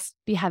this must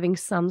be having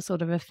some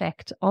sort of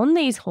effect on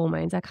these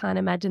hormones. I can't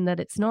imagine that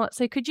it's not.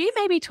 So could you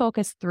maybe talk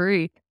us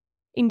through?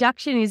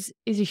 Induction is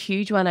a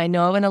huge one, I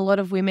know, and a lot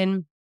of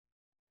women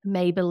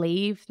may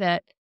believe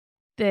that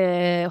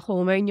the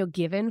hormone you're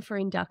given for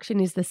induction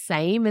is the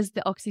same as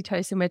the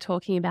oxytocin we're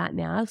talking about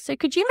now. So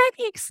could you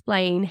maybe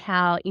explain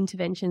how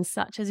interventions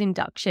such as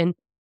induction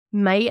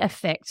may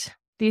affect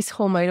this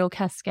hormonal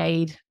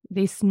cascade,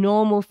 this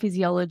normal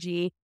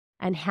physiology,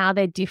 and how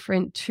they're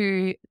different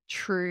to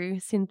true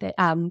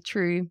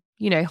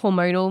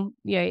hormonal,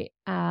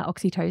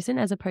 oxytocin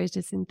as opposed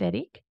to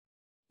synthetic?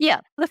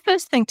 Yeah, the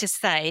first thing to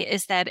say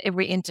is that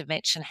every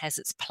intervention has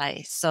its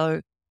place.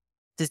 So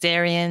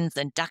cesareans,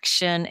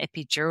 induction,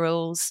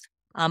 epidurals,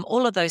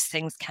 all of those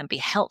things can be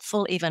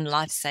helpful, even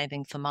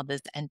life-saving for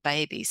mothers and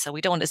babies. So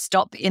we don't want to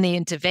stop any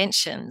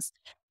interventions.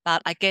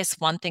 But I guess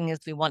one thing is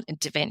we want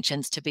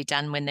interventions to be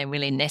done when they're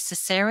really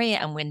necessary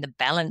and when the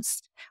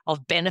balance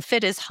of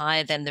benefit is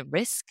higher than the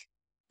risk.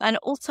 And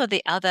also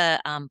the other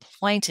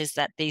point is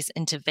that these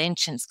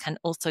interventions can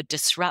also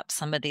disrupt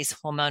some of these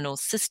hormonal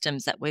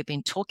systems that we've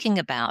been talking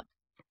about.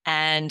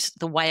 And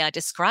the way I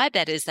describe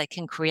that is they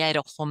can create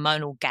a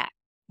hormonal gap.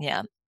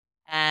 Yeah.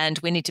 And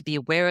we need to be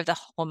aware of the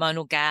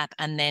hormonal gap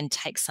and then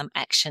take some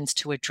actions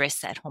to address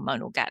that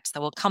hormonal gap.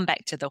 So we'll come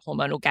back to the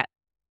hormonal gap.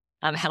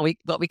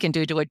 What we can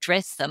do to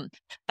address them.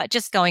 But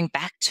just going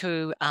back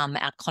to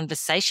our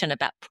conversation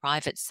about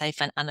private,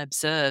 safe, and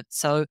unobserved.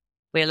 So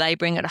we're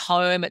laboring at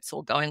home, it's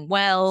all going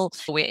well,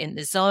 we're in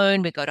the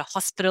zone, we go to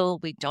hospital,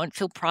 we don't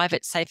feel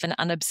private, safe, and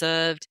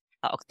unobserved.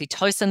 Our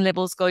oxytocin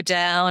levels go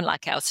down,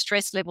 like our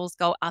stress levels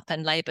go up,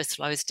 and labor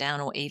slows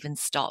down or even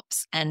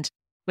stops. And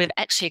we've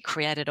actually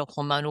created a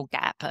hormonal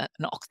gap, an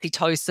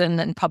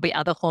oxytocin and probably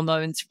other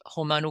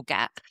hormonal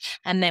gap.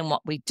 And then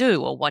what we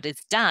do, or what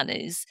is done,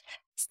 is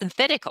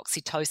synthetic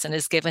oxytocin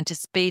is given to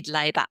speed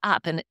labor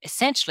up and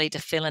essentially to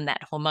fill in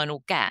that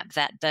hormonal gap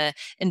that the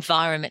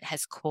environment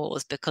has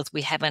caused, because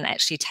we haven't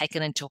actually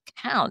taken into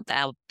account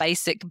our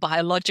basic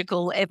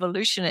biological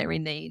evolutionary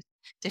need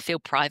to feel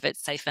private,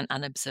 safe, and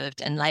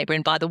unobserved in labor.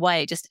 And by the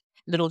way, just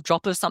a little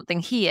drop of something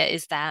here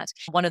is that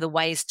one of the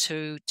ways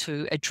to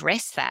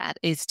address that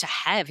is to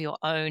have your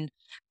own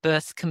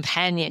birth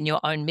companion,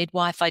 your own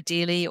midwife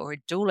ideally, or a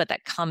doula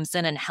that comes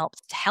in and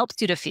helps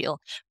you to feel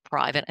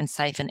private and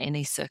safe in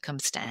any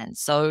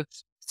circumstance. So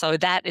So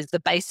that is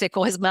the basic,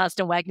 or as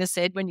Master Wagner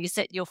said, when you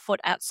set your foot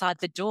outside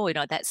the door,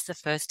 that's the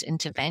first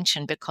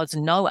intervention, because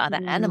no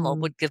other animal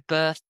would give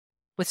birth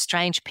with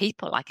strange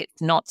people. Like,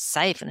 it's not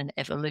safe in an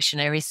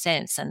evolutionary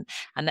sense. And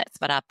that's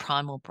what our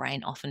primal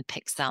brain often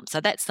picks up.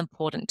 So that's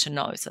important to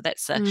know. So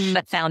that's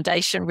the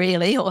foundation,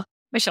 really, or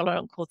Michelle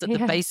O'Donnell calls it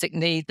the basic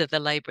needs of the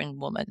laboring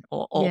woman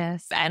or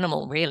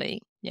animal,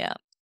 really. Yeah.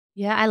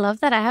 Yeah, I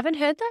love that. I haven't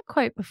heard that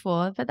quote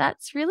before, but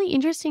that's really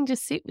interesting to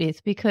sit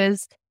with,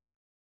 because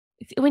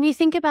when you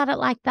think about it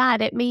like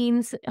that, it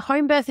means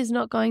home birth is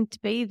not going to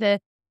be the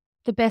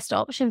best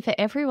option for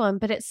everyone,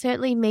 but it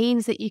certainly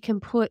means that you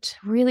can put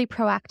really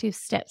proactive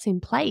steps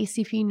in place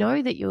if you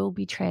know that you'll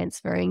be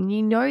transferring,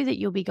 you know that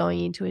you'll be going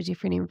into a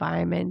different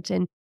environment,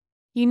 and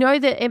you know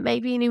that it may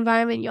be an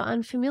environment you're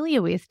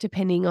unfamiliar with,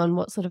 depending on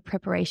what sort of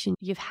preparation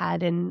you've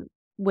had and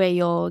where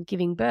you're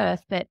giving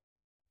birth. But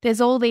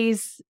there's all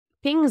these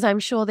things, I'm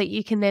sure, that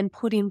you can then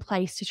put in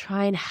place to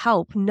try and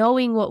help,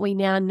 knowing what we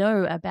now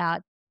know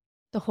about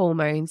the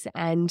hormones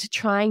and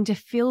trying to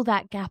fill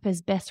that gap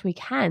as best we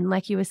can.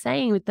 Like you were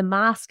saying, with the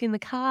mask in the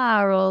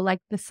car, or like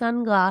the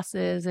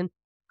sunglasses, and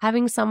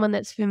having someone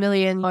that's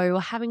familiar and know,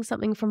 or having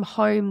something from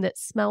home that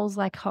smells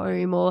like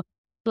home, or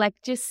like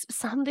just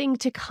something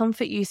to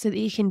comfort you so that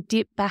you can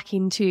dip back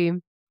into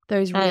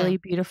those really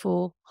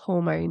beautiful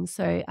hormones.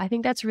 So I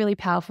think that's really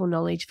powerful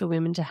knowledge for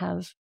women to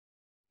have.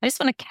 I just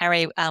want to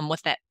carry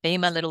with that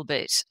theme a little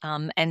bit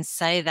and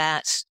say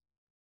that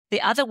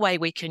the other way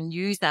we can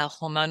use our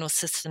hormonal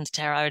systems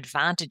to our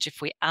advantage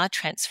if we are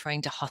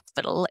transferring to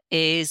hospital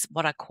is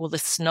what I call the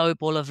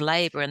snowball of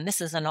labor. And this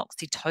is an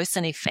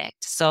oxytocin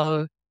effect.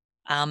 So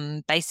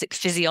basic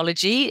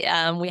physiology,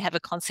 we have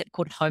a concept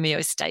called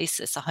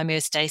homeostasis. So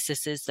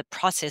homeostasis is the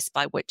process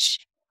by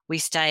which we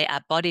stay, our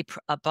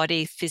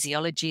body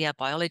physiology, our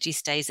biology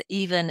stays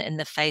even in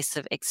the face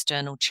of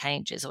external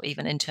changes or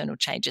even internal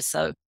changes.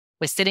 So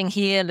we're sitting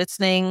here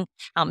listening.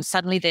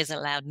 Suddenly there's a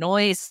loud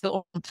noise,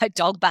 or my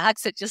dog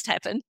barks. It just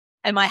happened.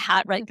 And my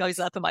heart rate goes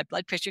up and my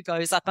blood pressure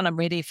goes up and I'm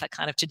ready for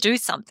kind of to do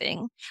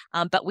something.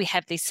 But we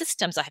have these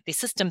systems. I have these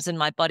systems in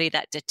my body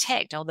that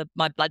detect,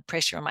 my blood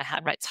pressure and my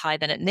heart rate's higher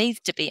than it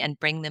needs to be, and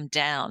bring them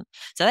down.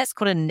 So that's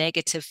called a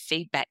negative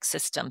feedback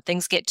system.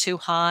 Things get too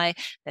high,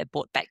 they're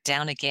brought back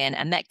down again.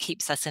 And that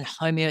keeps us in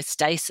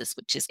homeostasis,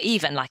 which is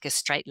even like a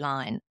straight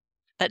line.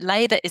 But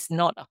labor is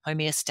not a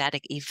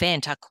homeostatic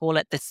event. I call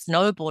it the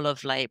snowball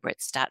of labor.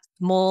 It starts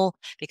small,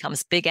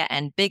 becomes bigger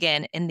and bigger,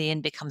 and in the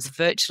end becomes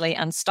virtually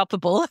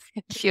unstoppable.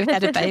 If you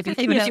had a baby,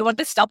 even if you want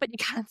to stop it, you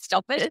can't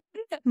stop it.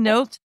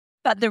 Nope.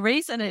 But the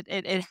reason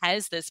it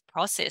has this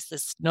process,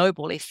 this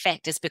snowball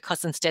effect, is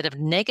because instead of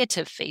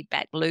negative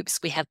feedback loops,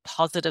 we have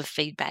positive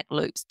feedback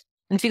loops.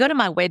 And if you go to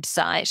my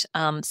website,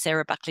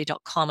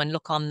 sarahbuckley.com, and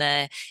look on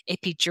the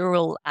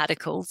epidural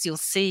articles, you'll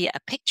see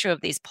a picture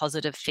of these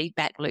positive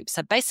feedback loops.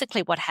 So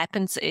basically what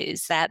happens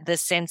is that the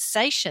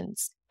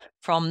sensations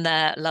from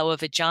the lower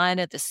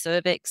vagina, the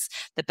cervix,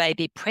 the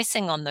baby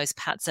pressing on those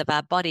parts of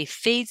our body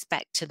feeds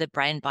back to the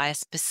brain by a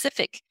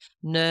specific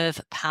nerve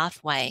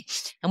pathway.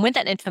 And when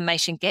that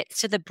information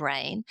gets to the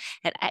brain,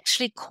 it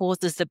actually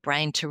causes the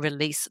brain to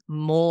release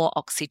more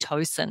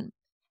oxytocin.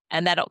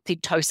 And that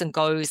oxytocin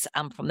goes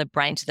from the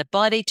brain to the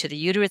body, to the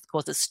uterus,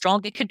 causes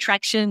stronger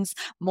contractions,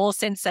 more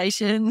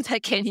sensations.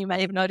 Again, you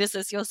may have noticed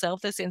this yourself,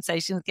 the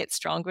sensations get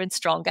stronger and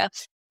stronger.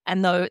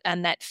 And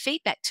that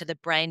feedback to the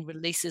brain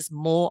releases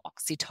more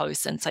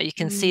oxytocin. So you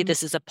can see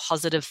this is a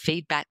positive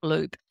feedback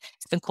loop.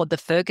 It's been called the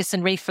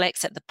Ferguson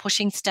reflex at the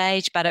pushing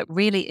stage, but it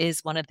really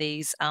is one of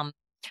these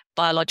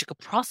biological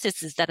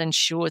processes that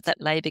ensures that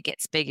labor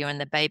gets bigger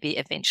and the baby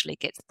eventually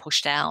gets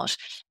pushed out.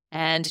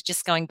 And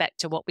just going back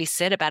to what we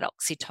said about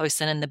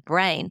oxytocin in the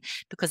brain,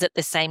 because at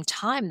the same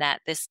time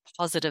that this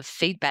positive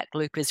feedback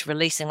loop is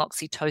releasing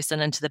oxytocin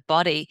into the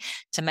body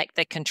to make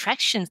the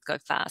contractions go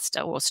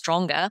faster or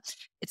stronger,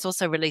 it's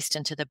also released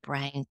into the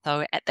brain.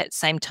 So at that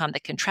same time,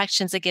 the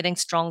contractions are getting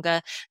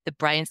stronger, the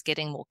brain's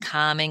getting more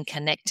calming,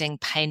 connecting,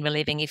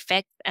 pain-relieving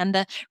effect, and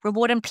the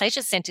reward and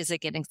pleasure centers are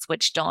getting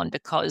switched on,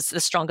 because the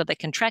stronger the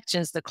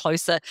contractions, the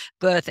closer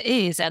birth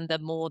is, and the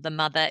more the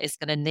mother is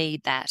going to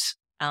need that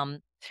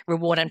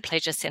reward and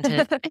pleasure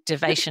center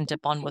activation to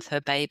bond with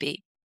her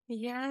baby.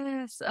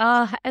 Yes.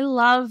 I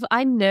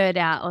nerd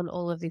out on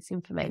all of this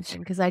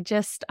information because I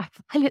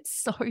find it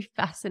so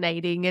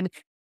fascinating. And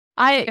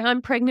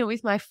I'm pregnant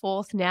with my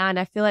fourth now, and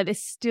I feel like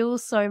there's still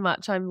so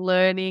much I'm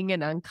learning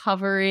and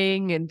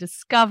uncovering and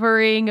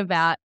discovering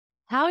about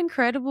how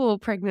incredible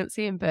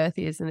pregnancy and birth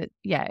is. And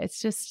it's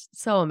just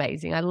so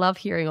amazing. I love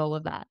hearing all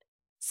of that.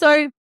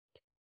 So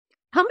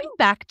coming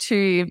back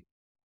to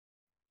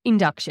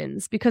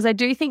inductions, because I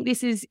do think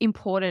this is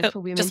important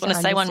for women. Just want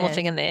to say one more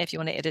thing in there if you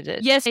want to edit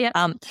it. Yes. Yeah.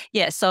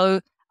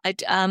 So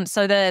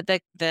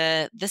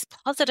this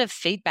positive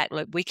feedback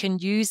loop, we can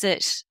use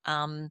it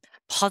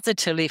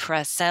positively for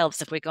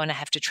ourselves if we're going to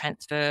have to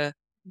transfer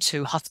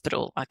to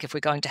hospital, like if we're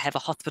going to have a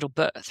hospital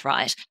birth,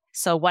 right?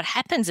 So what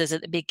happens is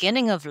at the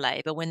beginning of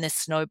labor, when the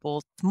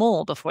snowball's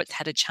small, before it's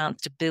had a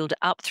chance to build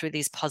up through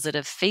these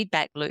positive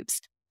feedback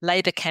loops,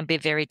 labor can be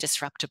very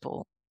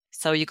disruptible.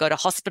 So you go to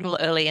hospital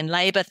early in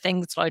labor,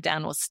 things slow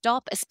down or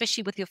stop,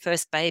 especially with your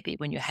first baby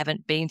when you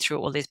haven't been through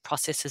all these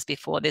processes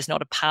before. There's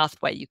not a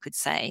pathway, you could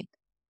say.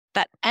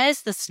 But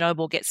as the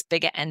snowball gets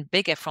bigger and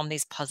bigger from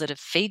these positive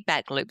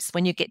feedback loops,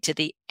 when you get to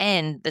the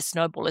end, the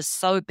snowball is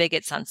so big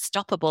it's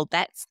unstoppable.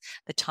 That's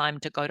the time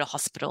to go to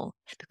hospital,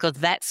 because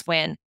that's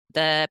when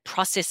the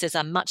processes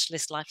are much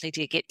less likely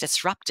to get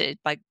disrupted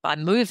by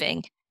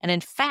moving. And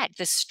in fact,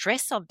 the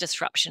stress of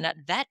disruption at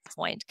that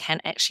point can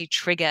actually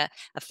trigger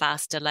a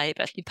faster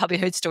labor. You've probably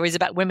heard stories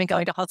about women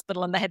going to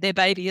hospital and they had their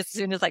baby as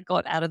soon as they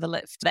got out of the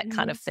lift, that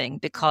kind of thing,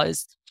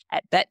 because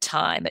at that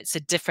time it's a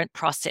different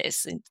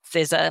process. And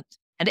there's an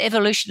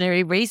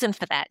evolutionary reason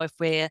for that. If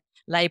we're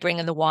laboring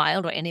in the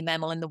wild, or any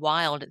mammal in the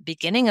wild, at the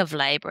beginning of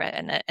labor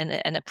and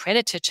a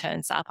predator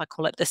turns up, I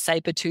call it the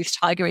saber-toothed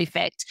tiger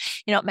effect.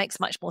 It makes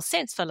much more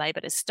sense for labor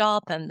to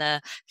stop and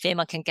the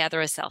female can gather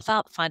herself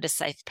up, find a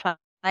safe place.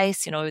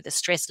 The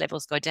stress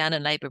levels go down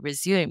and labor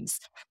resumes.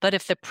 But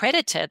if the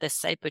predator, the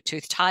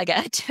saber-toothed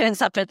tiger, turns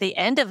up at the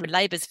end of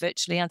labor, is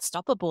virtually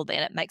unstoppable,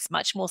 then it makes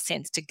much more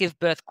sense to give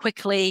birth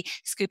quickly,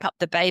 scoop up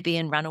the baby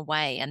and run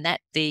away. And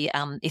that the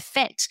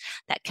effect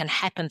that can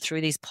happen through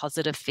these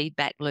positive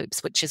feedback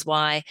loops, which is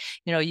why,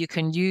 you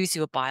can use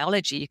your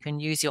biology, you can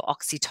use your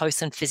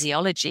oxytocin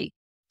physiology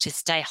to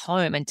stay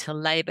home until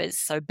labor is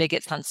so big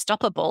it's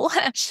unstoppable.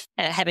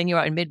 Having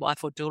your own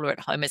midwife or doula at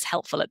home is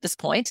helpful at this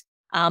point.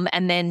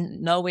 And then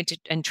know when to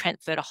and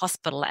transfer to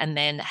hospital, and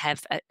then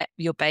have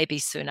your baby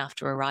soon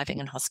after arriving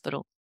in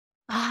hospital.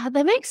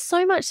 That makes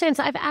so much sense.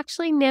 I've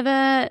actually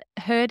never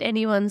heard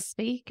anyone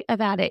speak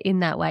about it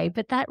in that way,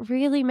 but that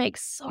really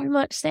makes so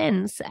much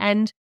sense.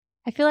 And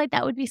I feel like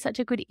that would be such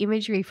a good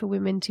imagery for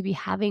women to be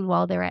having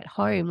while they're at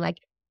home. Like,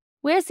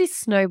 where's this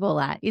snowball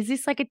at? Is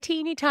this like a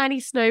teeny tiny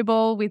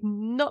snowball with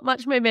not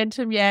much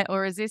momentum yet?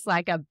 Or is this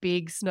like a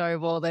big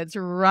snowball that's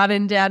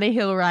running down a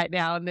hill right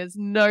now and there's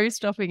no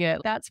stopping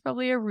it? That's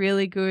probably a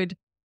really good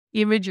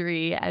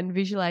imagery and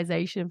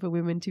visualization for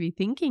women to be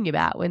thinking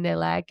about when they're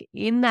like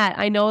in that.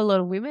 I know a lot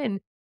of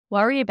women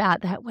worry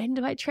about that. When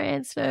do I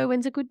transfer?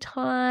 When's a good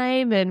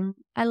time? And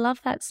I love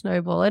that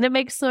snowball. And it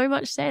makes so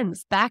much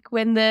sense. Back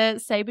when the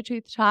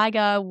saber-toothed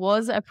tiger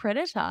was a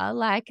predator,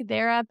 like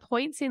there are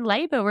points in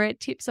labor where it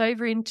tips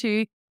over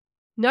into,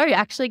 no,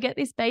 actually get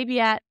this baby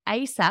out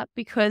ASAP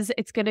because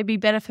it's going to be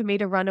better for me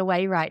to run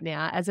away right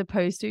now, as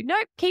opposed to,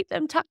 nope, keep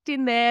them tucked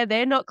in there.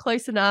 They're not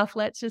close enough.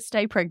 Let's just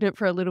stay pregnant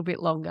for a little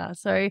bit longer.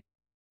 So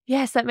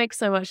yes, that makes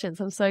so much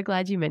sense. I'm so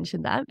glad you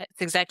mentioned that.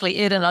 That's exactly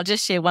it. And I'll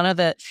just share one of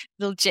the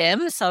little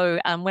gems. So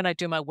when I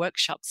do my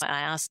workshops,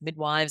 I ask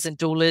midwives and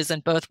doulas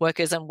and birth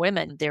workers and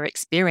women their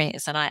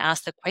experience. And I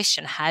ask the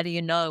question, how do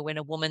you know when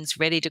a woman's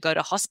ready to go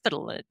to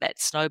hospital? That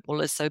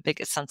snowball is so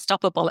big it's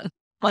unstoppable. And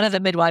one of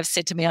the midwives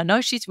said to me, I know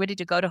she's ready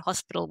to go to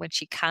hospital when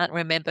she can't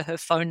remember her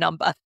phone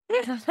number.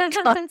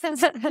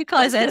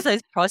 Because as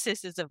those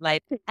processes of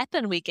labor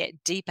happen, we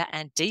get deeper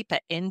and deeper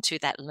into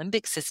that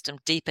limbic system,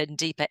 deeper and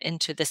deeper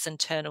into this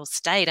internal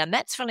state. And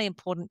that's really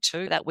important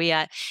too, that we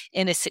are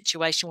in a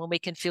situation where we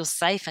can feel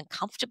safe and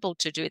comfortable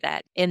to do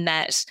that. In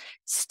that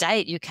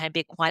state, you can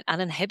be quite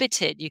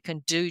uninhibited. You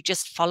can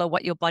just follow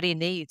what your body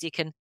needs. You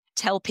can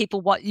tell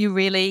people what you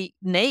really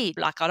need.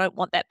 Like, I don't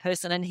want that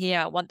person in here.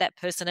 I want that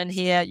person in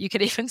here. You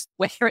could even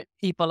swear at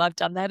people. I've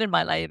done that in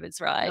my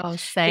labors, right? Oh,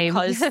 same.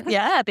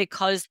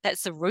 Because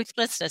that's the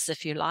ruthlessness,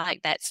 if you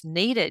like, that's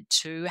needed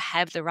to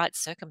have the right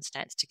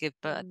circumstance to give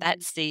birth.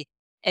 That's the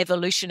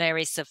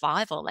evolutionary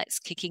survival that's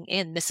kicking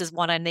in. This is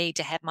what I need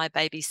to have my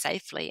baby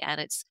safely. And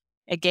it's,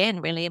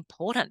 again, really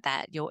important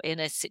that you're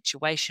in a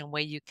situation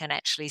where you can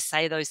actually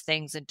say those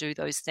things and do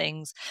those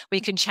things, where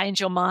you can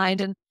change your mind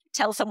and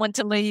tell someone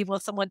to leave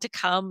or someone to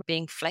come,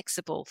 being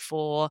flexible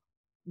for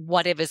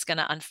whatever's going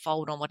to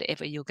unfold on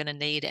whatever you're going to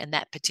need in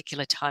that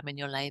particular time in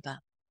your labor.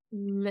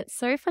 It's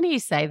so funny you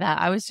say that.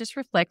 I was just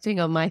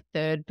reflecting on my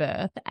third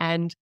birth,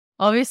 and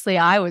obviously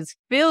I was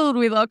filled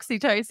with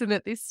oxytocin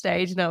at this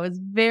stage, and I was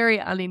very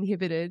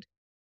uninhibited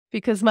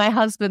because my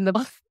husband, the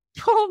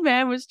poor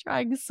man, was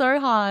trying so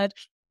hard.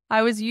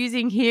 I was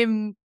using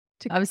him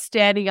I was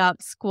standing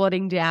up,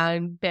 squatting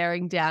down,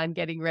 bearing down,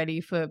 getting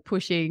ready for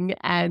pushing,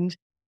 and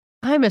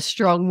I'm a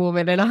strong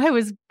woman, and I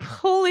was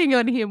pulling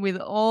on him with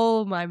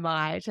all my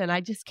might, and I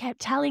just kept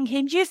telling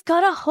him, you've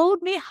got to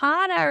hold me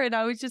harder. And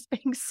I was just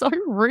being so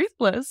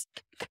ruthless.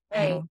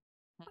 I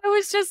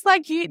was just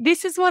like,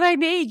 this is what I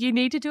need. You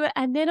need to do it.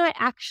 And then I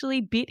actually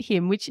bit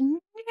him, which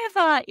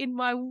never in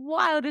my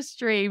wildest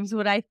dreams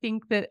would I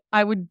think that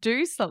I would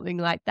do something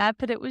like that.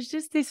 But it was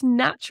just this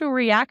natural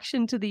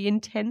reaction to the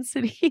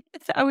intensity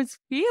that I was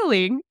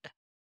feeling.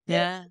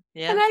 Yeah.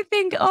 And I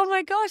think, oh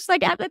my gosh,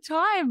 like at the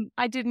time,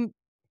 I didn't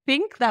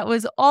think that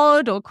was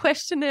odd or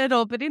question it,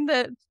 but in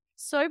the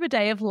sober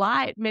day of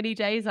light, many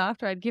days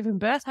after I'd given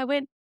birth, I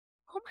went,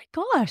 oh my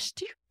gosh,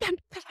 do you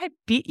remember that I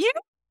bit you?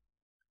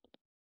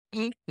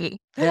 Oh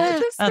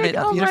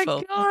my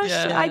gosh.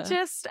 Yeah. I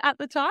just, at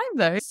the time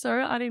though, so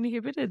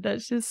uninhibited.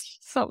 That's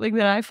just something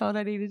that I felt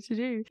I needed to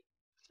do.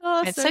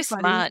 Oh, it's so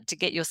smart to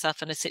get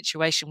yourself in a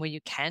situation where you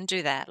can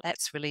do that.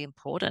 That's really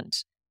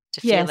important.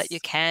 to feel that Yes. you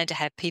can, to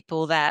have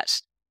people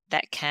that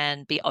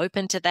can be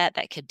open to that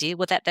can deal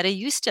with that are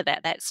used to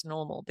that. That's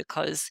normal,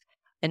 because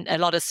in a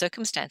lot of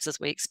circumstances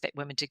we expect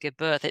women to give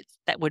birth.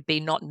 That would be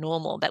not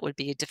normal. That would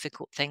be a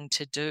difficult thing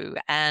to do.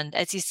 And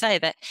as you say,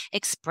 that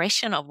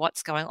expression of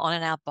what's going on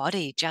in our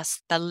body,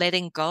 just the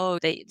letting go,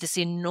 this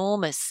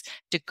enormous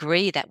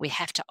degree that we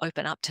have to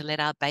open up to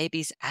let our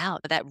babies out,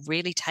 that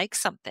really takes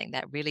something.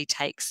 That really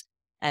takes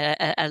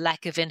a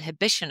lack of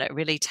inhibition. It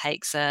really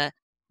takes a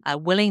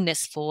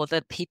willingness for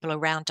the people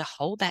around to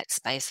hold that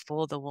space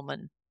for the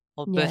woman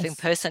or birthing Yes.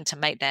 person to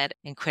make that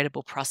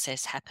incredible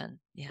process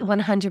happen. Yeah.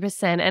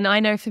 100%. And I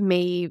know for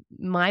me,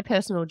 my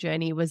personal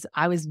journey was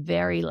I was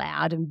very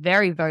loud and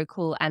very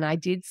vocal, and I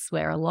did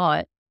swear a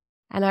lot.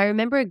 And I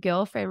remember a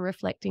girlfriend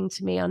reflecting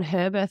to me on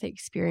her birth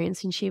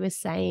experience, and she was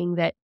saying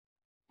that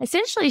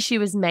essentially she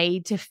was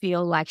made to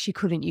feel like she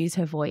couldn't use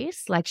her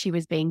voice, like she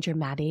was being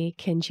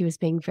dramatic and she was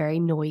being very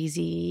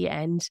noisy.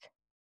 And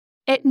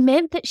it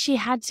meant that she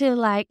had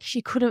to,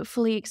 she couldn't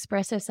fully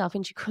express herself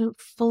and she couldn't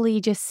fully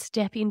just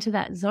step into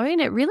that zone.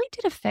 It really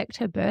did affect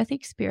her birth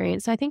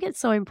experience. I think it's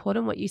so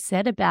important what you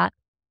said about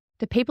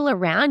the people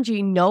around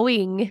you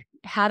knowing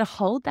how to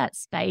hold that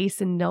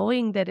space and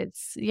knowing that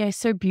it's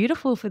so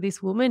beautiful for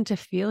this woman to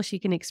feel she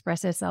can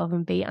express herself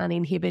and be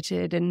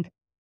uninhibited, and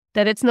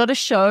that it's not a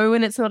show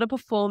and it's not a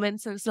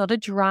performance and it's not a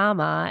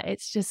drama.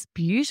 It's just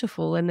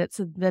beautiful, and it's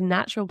the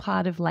natural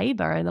part of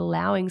labor, and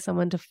allowing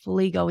someone to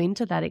fully go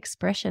into that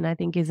expression, I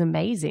think, is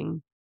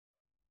amazing.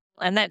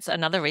 And that's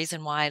another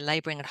reason why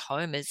laboring at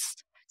home is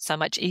so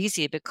much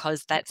easier,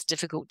 because that's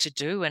difficult to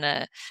do in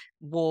a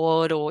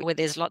ward or where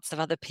there's lots of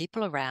other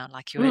people around.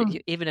 Like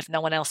even if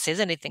no one else says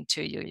anything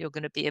to you, you're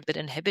going to be a bit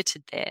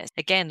inhibited there.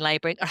 Again,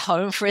 laboring at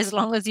home for as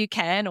long as you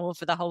can or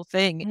for the whole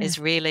thing is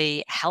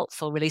really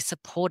helpful, really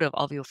supportive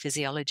of your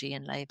physiology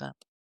in labor.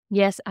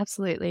 Yes,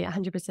 absolutely.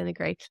 100%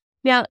 agree.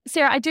 Now,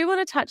 Sarah, I do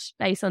want to touch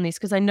base on this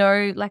because I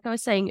know, like I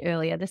was saying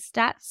earlier, the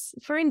stats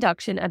for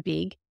induction are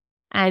big.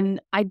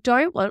 And I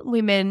don't want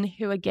women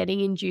who are getting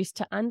induced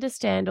to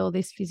understand all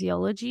this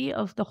physiology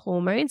of the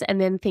hormones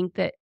and then think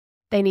that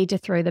they need to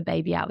throw the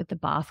baby out with the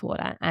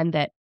bathwater, and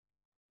that,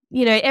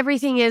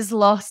 everything is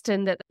lost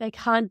and that they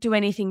can't do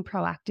anything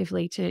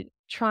proactively to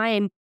try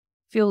and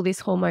fill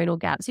this hormonal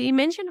gap. So you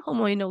mentioned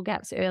hormonal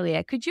gaps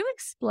earlier. Could you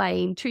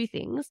explain two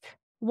things?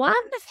 One,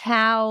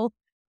 how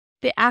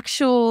the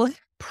actual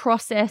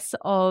process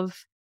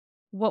of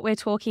what we're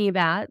talking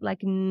about,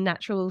 like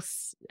natural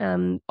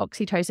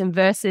oxytocin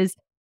versus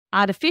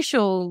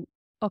artificial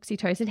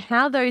oxytocin,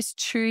 how those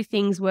two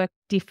things work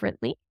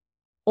differently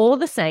or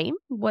the same,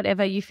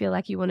 whatever you feel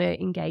like you want to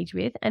engage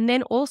with. And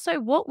then also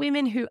what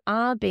women who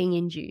are being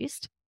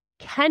induced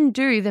can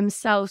do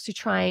themselves to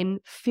try and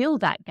fill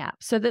that gap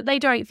so that they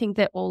don't think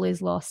that all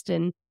is lost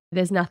and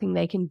there's nothing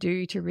they can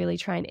do to really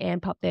try and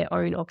amp up their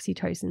own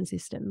oxytocin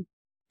system.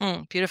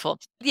 Beautiful.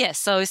 Yeah,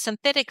 so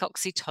synthetic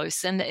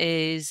oxytocin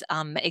is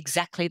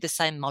exactly the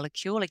same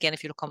molecule. Again,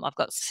 if you look on, I've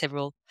got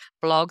several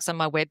blogs on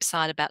my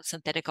website about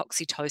synthetic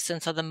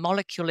oxytocin. So the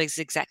molecule is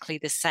exactly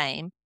the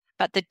same.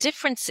 But the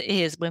difference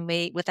is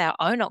with our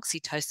own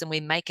oxytocin, we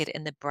make it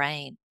in the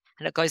brain,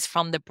 and it goes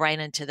from the brain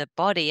into the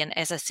body. And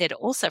as I said,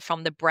 also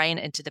from the brain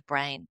into the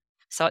brain.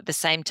 So at the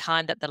same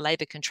time that the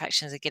labor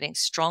contractions are getting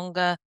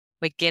stronger,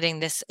 we're getting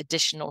this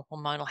additional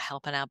hormonal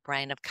help in our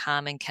brain of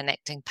calming,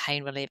 connecting,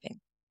 pain relieving.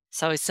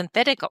 So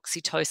synthetic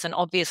oxytocin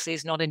obviously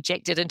is not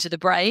injected into the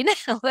brain.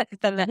 They've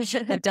done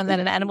that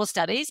in animal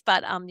studies,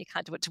 but you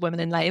can't do it to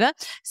women in labor.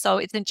 So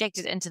it's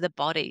injected into the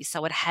body.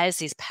 So it has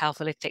these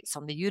powerful effects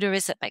on the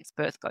uterus. It makes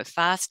birth go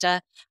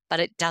faster, but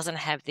it doesn't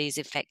have these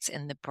effects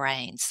in the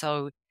brain.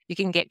 So you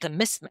can get the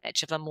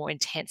mismatch of a more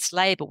intense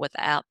labor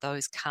without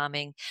those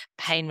calming,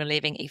 pain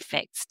relieving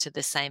effects to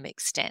the same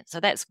extent.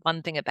 So that's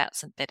one thing about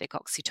synthetic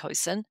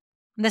oxytocin.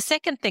 And the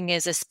second thing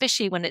is,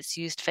 especially when it's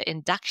used for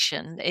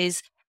induction,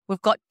 is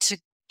we've got to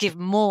give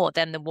more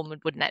than the woman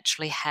would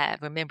naturally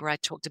have. Remember, I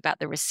talked about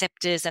the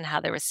receptors and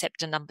how the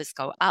receptor numbers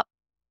go up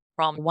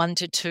from 1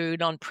 to 2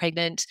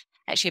 non-pregnant,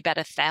 actually about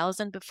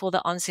 1,000 before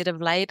the onset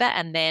of labor,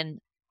 and then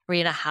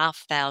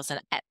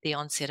 3,500 at the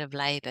onset of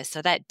labor.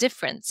 So that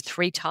difference,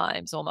 3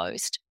 times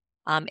almost,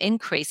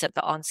 increase at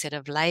the onset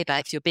of labor.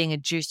 If you're being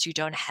induced, you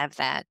don't have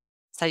that.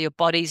 So your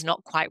body's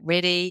not quite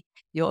ready.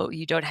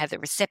 You don't have the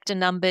receptor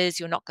numbers.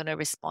 You're not going to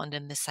respond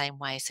in the same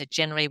way. So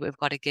generally, we've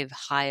got to give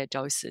higher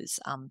doses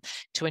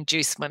to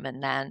induce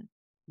women than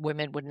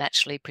women would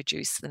naturally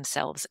produce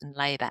themselves in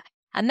labor.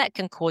 And that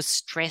can cause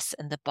stress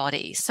in the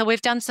body. So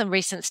we've done some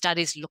recent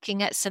studies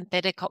looking at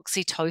synthetic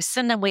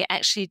oxytocin, and we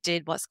actually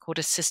did what's called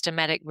a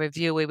systematic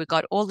review, where we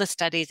got all the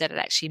studies that had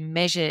actually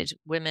measured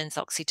women's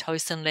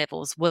oxytocin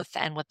levels with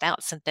and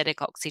without synthetic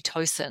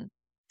oxytocin.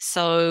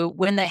 So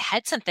when they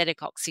had synthetic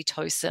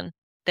oxytocin,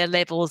 their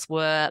levels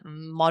were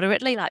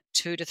moderately, like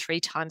 2 to 3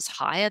 times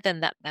higher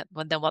than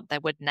what they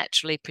would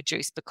naturally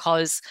produce,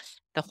 because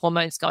the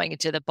hormones going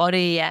into the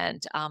body,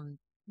 and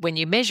when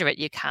you measure it,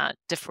 you can't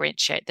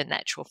differentiate the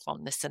natural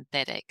from the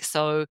synthetic.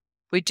 So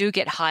we do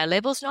get higher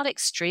levels, not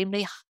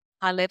extremely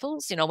high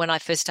levels. When I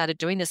first started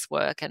doing this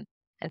work and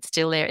And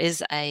still there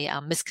is a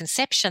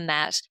misconception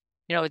that,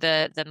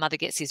 the mother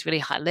gets these really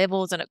high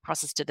levels and it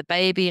crosses to the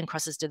baby and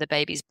crosses to the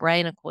baby's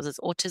brain and causes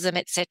autism,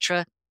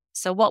 etc.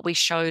 So what we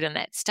showed in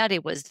that study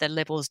was the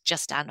levels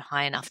just aren't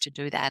high enough to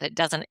do that. It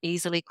doesn't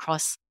easily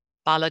cross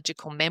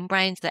biological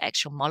membranes. The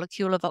actual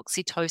molecule of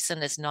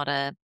oxytocin is not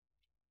a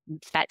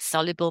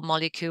fat-soluble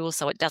molecule,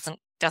 so it doesn't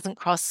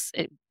cross.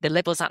 The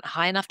levels aren't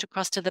high enough to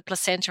cross to the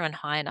placenta and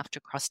high enough to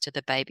cross to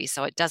the baby,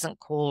 so it doesn't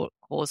cause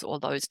all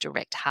those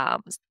direct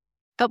harms.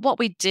 But what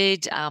we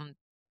did,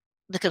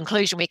 the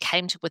conclusion we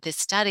came to with this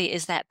study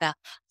is that the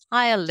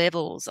higher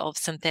levels of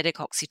synthetic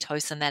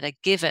oxytocin that are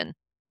given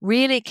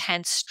really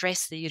can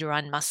stress the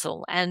uterine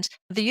muscle. And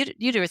the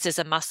uterus is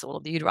a muscle.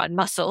 The uterine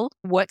muscle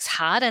works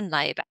hard in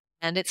labor.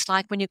 And it's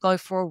like when you go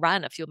for a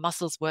run, if your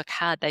muscles work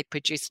hard, they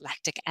produce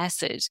lactic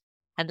acid.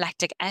 And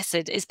lactic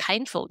acid is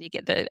painful. You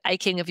get the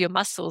aching of your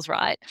muscles,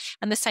 right?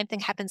 And the same thing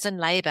happens in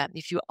labor.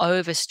 If you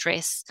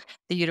overstress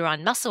the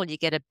uterine muscle, you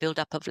get a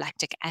buildup of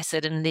lactic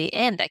acid. And in the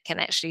end, that can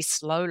actually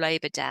slow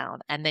labor down.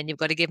 And then you've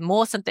got to give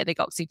more synthetic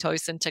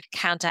oxytocin to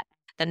counter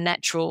the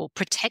natural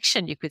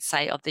protection, you could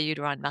say, of the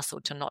uterine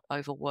muscle to not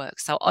overwork.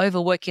 So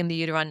overworking the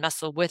uterine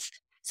muscle with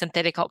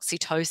synthetic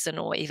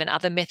oxytocin or even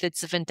other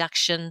methods of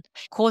induction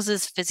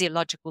causes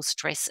physiological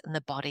stress in the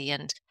body.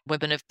 And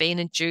women who've been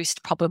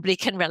induced probably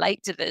can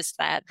relate to this,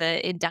 that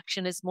the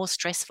induction is more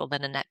stressful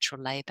than a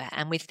natural labor.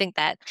 And we think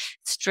that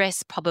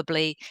stress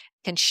probably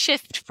can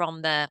shift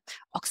from the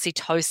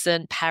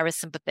oxytocin,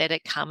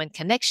 parasympathetic calm and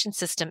connection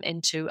system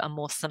into a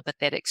more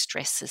sympathetic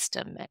stress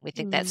system. And we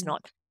think that's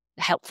not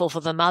helpful for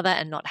the mother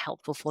and not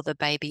helpful for the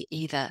baby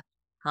either.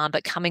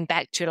 But coming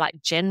back to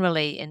like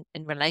generally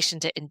in relation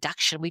to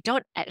induction, we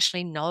don't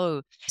actually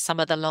know some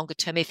of the longer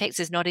term effects.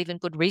 There's not even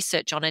good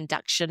research on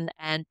induction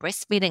and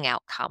breastfeeding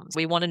outcomes.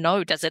 We want to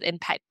know, does it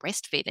impact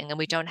breastfeeding? And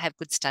we don't have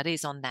good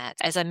studies on that.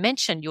 As I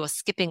mentioned, you're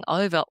skipping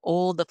over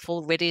all the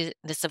full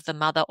readiness of the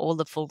mother, all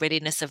the full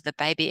readiness of the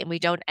baby, and we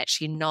don't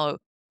actually know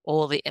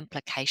all the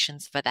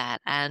implications for that.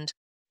 And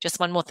just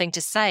one more thing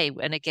to say,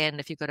 and again,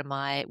 if you go to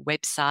my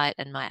website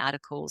and my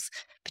articles,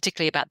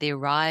 particularly about the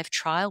ARRIVE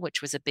trial,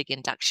 which was a big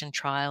induction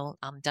trial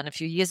done a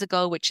few years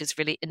ago, which has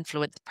really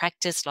influenced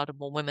practice. A lot of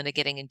more women are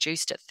getting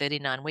induced at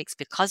 39 weeks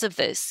because of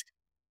this.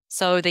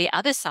 So the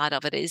other side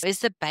of it is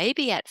the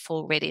baby at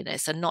full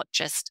readiness, and not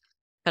just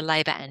for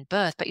labor and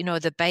birth, but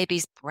the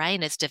baby's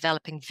brain is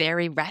developing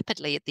very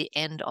rapidly at the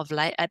end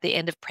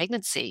of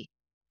pregnancy.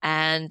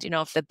 And,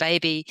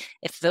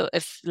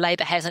 if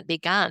labor hasn't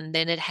begun,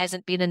 then it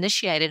hasn't been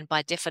initiated. And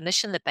by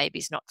definition, the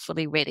baby's not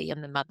fully ready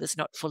and the mother's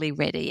not fully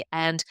ready.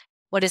 And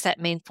what does that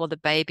mean for the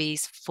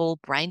baby's full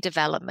brain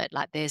development?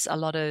 Like there's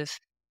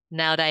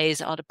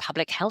nowadays, a lot of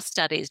public health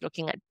studies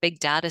looking at big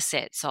data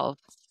sets of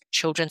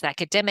children's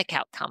academic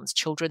outcomes,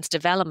 children's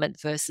development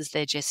versus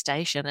their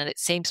gestation. And it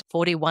seems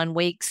 41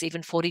 weeks,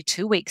 even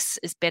 42 weeks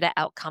is better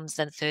outcomes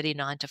than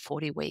 39 to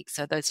 40 weeks.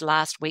 So those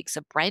last weeks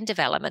of brain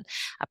development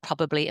are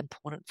probably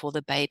important for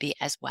the baby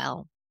as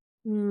well.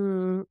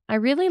 I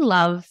really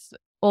love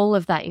all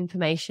of that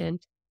information,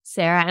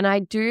 Sarah, and I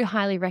do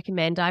highly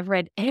recommend. I've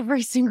read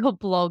every single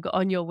blog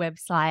on your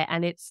website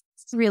and it's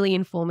really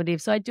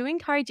informative. So I do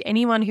encourage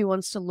anyone who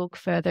wants to look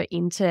further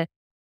into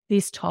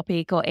this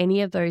topic or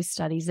any of those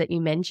studies that you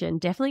mentioned,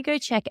 definitely go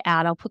check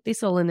out. I'll put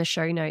this all in the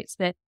show notes,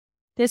 but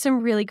there's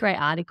some really great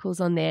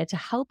articles on there to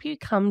help you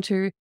come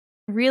to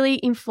really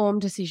informed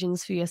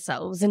decisions for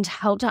yourselves and to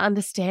help to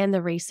understand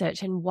the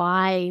research and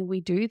why we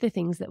do the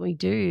things that we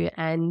do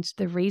and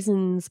the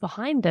reasons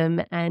behind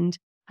them. And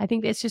I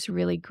think that's just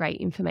really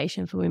great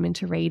information for women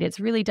to read.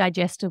 It's really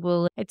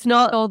digestible. It's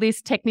not all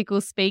this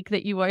technical speak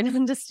that you won't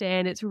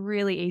understand. It's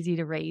really easy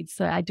to read.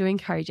 So I do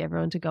encourage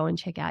everyone to go and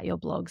check out your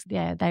blogs.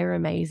 Yeah, they were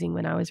amazing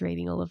when I was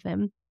reading all of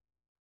them.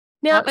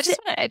 Now,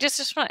 I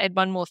just want to add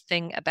one more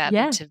thing about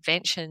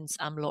interventions,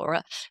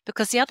 Laura,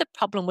 because the other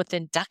problem with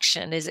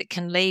induction is it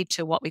can lead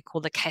to what we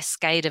call the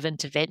cascade of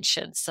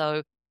interventions.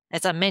 So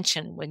as I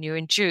mentioned, when you're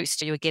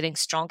induced, you're getting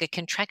stronger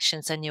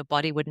contractions than your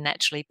body would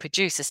naturally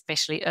produce,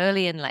 especially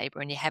early in labor,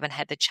 and you haven't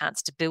had the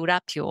chance to build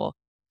up your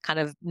kind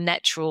of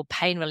natural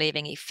pain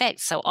relieving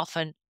effects. So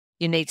often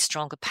you need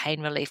stronger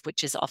pain relief,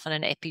 which is often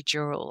an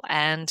epidural.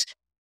 And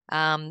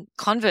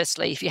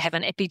conversely, if you have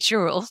an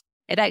epidural,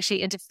 it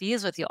actually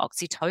interferes with your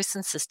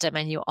oxytocin system,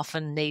 and you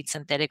often need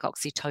synthetic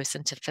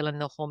oxytocin to fill in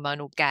the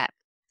hormonal gap.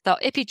 So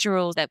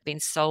epidurals have been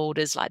sold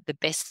as like the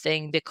best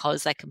thing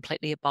because they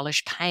completely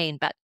abolish pain,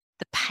 but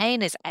the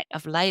pain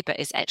of labor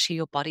is actually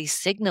your body's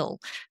signal.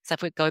 So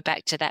if we go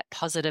back to that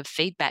positive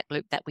feedback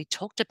loop that we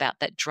talked about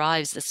that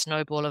drives the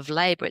snowball of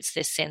labor, it's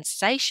the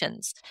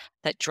sensations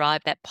that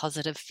drive that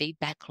positive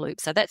feedback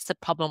loop. So that's the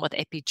problem with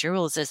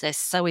epidurals, is they're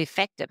so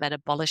effective at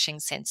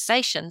abolishing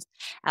sensations.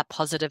 Our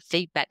positive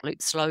feedback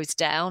loop slows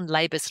down,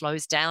 labor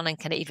slows down and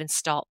can even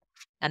stop.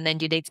 And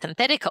then you need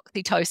synthetic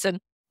oxytocin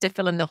to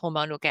fill in the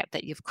hormonal gap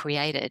that you've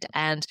created.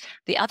 And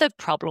the other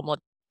problem, or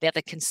the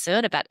other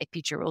concern about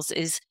epidurals,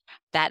 is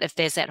that if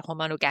there's that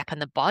hormonal gap in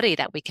the body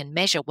that we can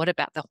measure, what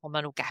about the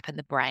hormonal gap in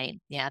the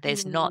brain? Yeah,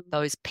 there's not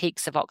those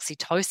peaks of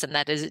oxytocin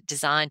that is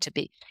designed to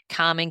be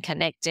calming,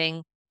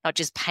 connecting, not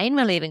just pain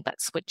relieving,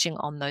 but switching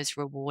on those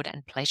reward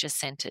and pleasure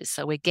centers.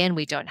 So again,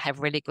 we don't have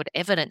really good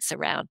evidence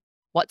around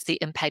what's the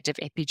impact of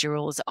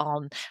epidurals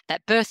on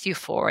that birth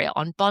euphoria,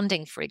 on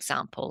bonding, for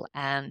example.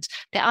 And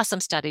there are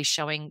some studies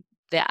showing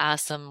there are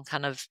some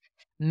kind of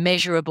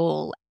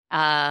measurable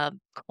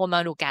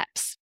hormonal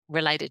gaps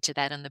related to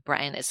that in the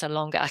brain. It's a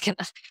longer,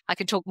 I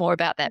can talk more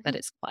about that, but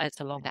it's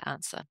a longer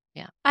answer.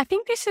 Yeah. I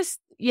think this is,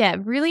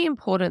 really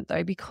important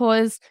though,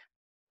 because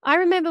I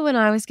remember when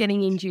I was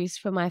getting induced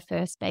for my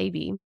first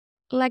baby,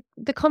 like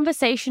the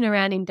conversation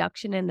around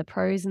induction and the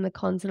pros and the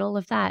cons and all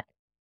of that.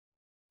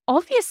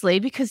 Obviously,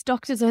 because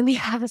doctors only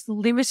have a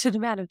limited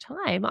amount of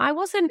time,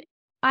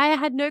 I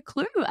had no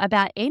clue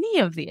about any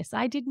of this.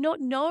 I did not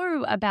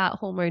know about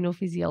hormonal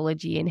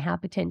physiology and how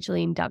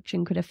potentially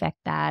induction could affect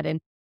that and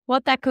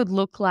what that could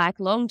look like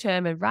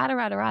long-term and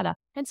rada.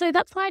 And so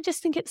that's why I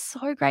just think it's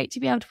so great to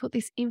be able to put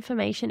this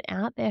information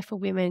out there for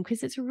women,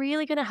 because it's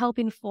really going to help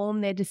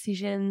inform their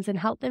decisions and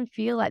help them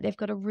feel like they've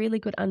got a really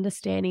good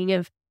understanding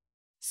of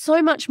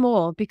so much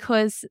more,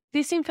 because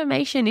this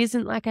information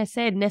isn't, like I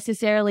said,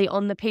 necessarily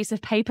on the piece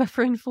of paper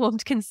for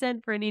informed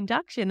consent for an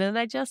induction. And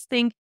I just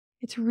think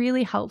it's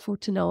really helpful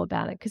to know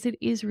about it, because it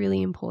is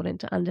really important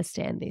to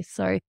understand this.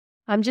 So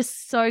I'm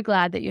just so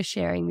glad that you're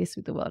sharing this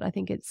with the world. I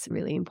think it's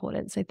really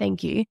important. So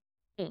thank you.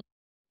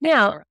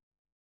 Now,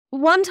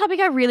 one topic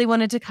I really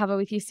wanted to cover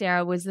with you,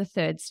 Sarah, was the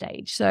third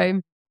stage.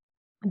 So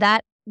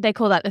that they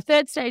call that the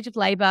third stage of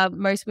labor.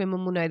 Most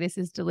women will know this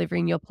as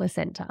delivering your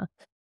placenta.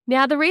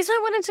 Now, the reason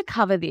I wanted to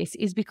cover this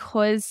is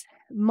because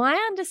my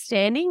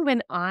understanding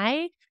when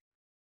I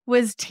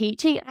was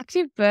teaching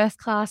active birth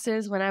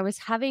classes, when I was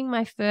having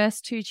my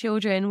first two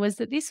children, was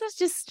that this was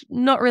just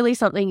not really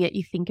something that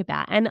you think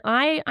about. And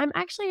I'm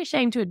actually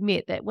ashamed to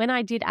admit that when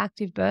I did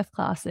active birth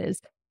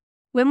classes,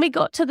 when we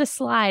got to the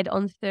slide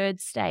on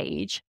third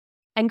stage,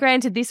 and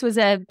granted, this was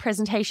a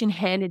presentation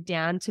handed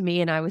down to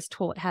me and I was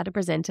taught how to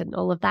present it and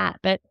all of that,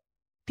 but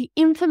the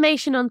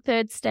information on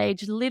third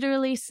stage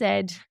literally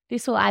said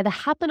this will either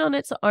happen on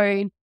its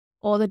own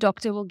or the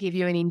doctor will give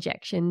you an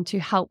injection to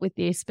help with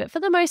this. But for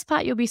the most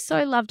part, you'll be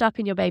so loved up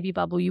in your baby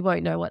bubble, you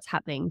won't know what's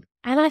happening.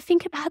 And I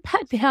think about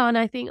that now and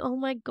I think, oh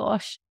my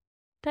gosh,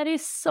 that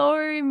is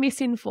so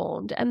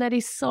misinformed and that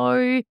is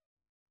so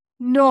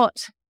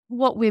not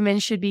what women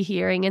should be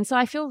hearing. And so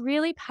I feel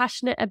really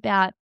passionate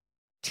about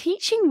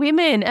teaching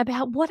women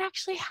about what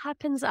actually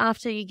happens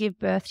after you give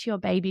birth to your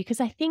baby, because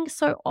I think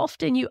so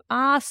often you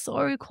are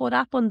so caught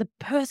up on the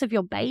birth of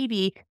your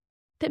baby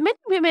that many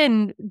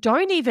women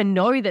don't even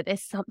know that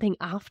there's something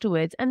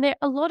afterwards. And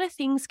a lot of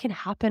things can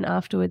happen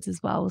afterwards as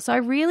well. So I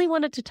really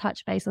wanted to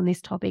touch base on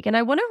this topic. And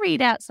I want to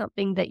read out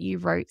something that you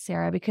wrote,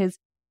 Sarah, because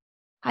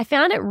I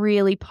found it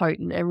really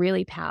potent and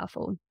really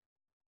powerful.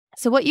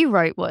 So what you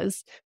wrote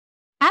was,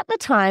 at the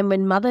time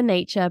when Mother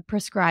Nature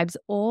prescribes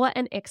awe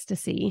and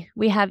ecstasy,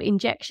 we have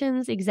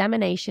injections,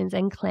 examinations,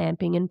 and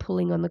clamping and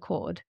pulling on the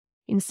cord.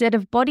 Instead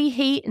of body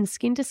heat and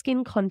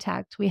skin-to-skin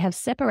contact, we have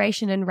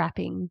separation and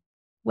wrapping.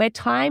 Where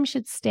time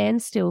should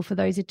stand still for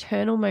those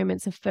eternal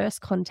moments of first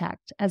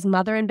contact as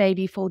mother and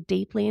baby fall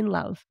deeply in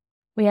love,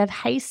 we have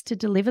haste to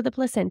deliver the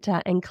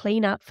placenta and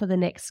clean up for the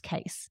next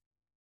case.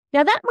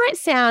 Now, that might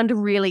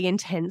sound really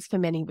intense for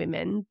many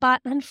women,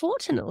 but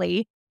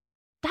unfortunately,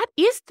 that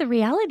is the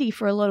reality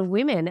for a lot of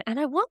women. And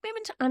I want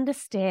women to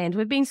understand,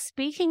 we've been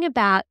speaking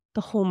about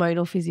the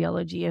hormonal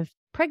physiology of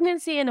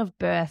pregnancy and of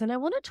birth. And I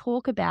want to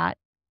talk about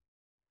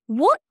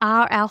what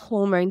are our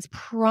hormones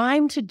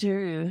primed to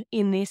do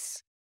in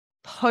this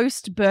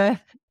post-birth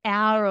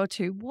hour or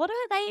two? What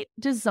are they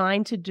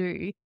designed to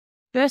do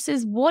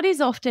versus what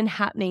is often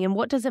happening, and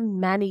what does a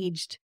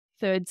managed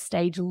third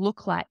stage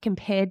look like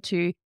compared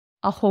to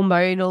a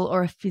hormonal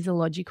or a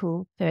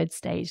physiological third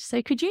stage?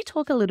 So could you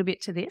talk a little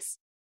bit to this?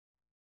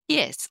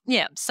 Yes.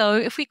 Yeah. So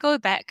if we go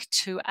back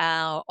to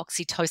our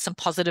oxytocin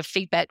positive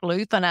feedback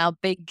loop and our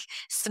big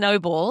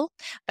snowball,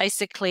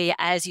 basically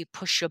as you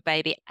push your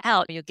baby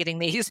out, you're getting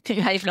these, you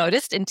may have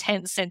noticed,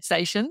 intense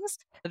sensations.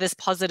 This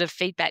positive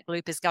feedback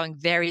loop is going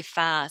very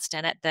fast.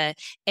 And at the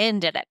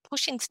end, at that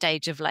pushing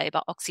stage of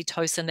labor,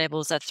 oxytocin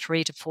levels are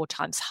 3 to 4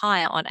 times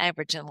higher on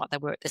average than what they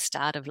were at the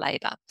start of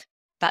labor.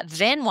 But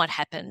then what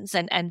happens,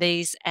 and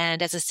as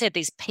I said,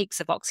 these peaks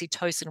of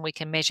oxytocin we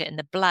can measure in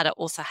the blood are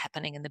also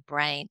happening in the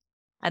brain.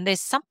 And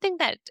there's something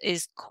that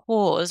is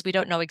caused, we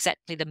don't know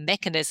exactly the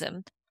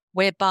mechanism,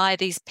 whereby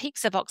these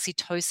peaks of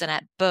oxytocin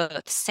at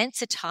birth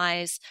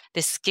sensitize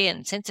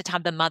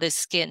the mother's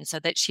skin so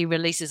that she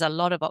releases a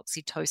lot of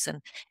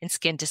oxytocin in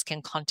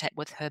skin-to-skin contact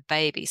with her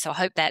baby. So I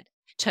hope that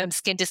term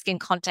skin-to-skin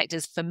contact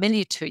is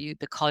familiar to you,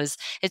 because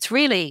it's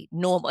really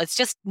normal. It's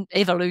just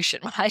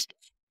evolution, right?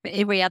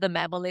 Every other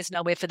mammal, there's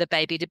nowhere for the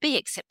baby to be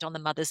except on the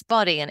mother's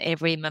body, and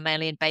every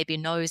mammalian baby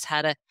knows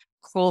how to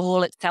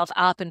crawl itself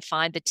up and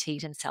find the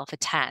teat and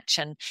self-attach.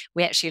 And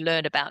we actually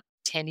learned about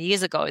 10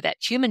 years ago that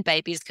human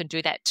babies can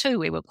do that too.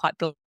 We were quite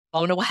blown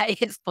away.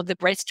 It's called the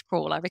breast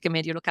crawl. I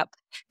recommend you look up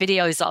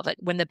videos of it.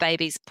 When the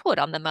baby's put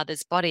on the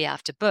mother's body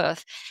after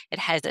birth, it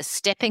has a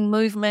stepping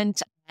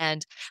movement,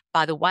 And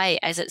by the way,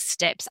 as it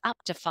steps up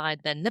to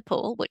find the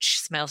nipple, which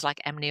smells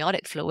like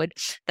amniotic fluid,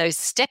 those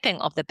stepping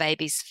of the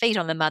baby's feet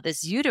on the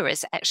mother's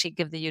uterus actually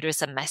give the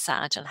uterus a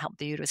massage and help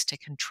the uterus to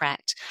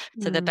contract.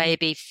 So the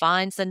baby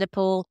finds the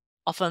nipple.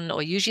 Often,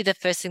 or usually, the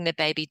first thing the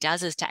baby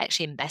does is to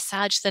actually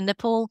massage the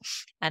nipple,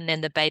 and then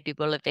the baby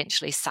will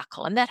eventually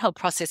suckle. And that whole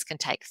process can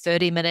take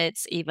 30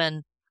 minutes,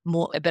 even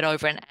more, a bit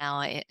over an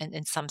hour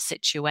in some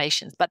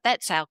situations. But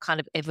that's our kind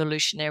of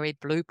evolutionary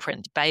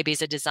blueprint.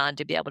 Babies are designed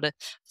to be able to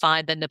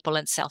find the nipple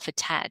and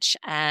self-attach.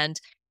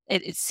 And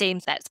it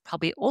seems that's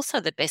probably also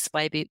the best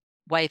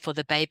way for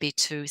the baby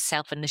to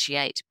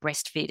self-initiate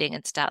breastfeeding,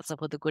 and starts off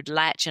with a good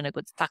latch and a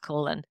good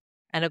suckle and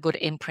a good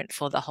imprint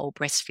for the whole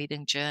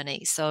breastfeeding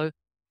journey. So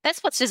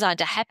that's what's designed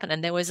to happen.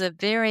 And there was a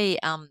very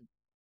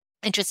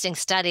interesting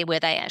study where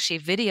they actually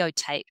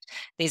videotaped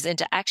these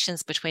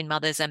interactions between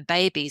mothers and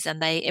babies, and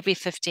they every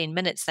 15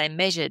 minutes they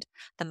measured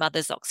the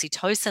mother's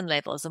oxytocin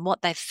levels. And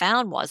what they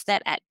found was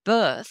that at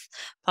birth,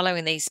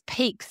 following these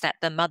peaks, that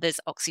the mother's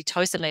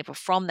oxytocin level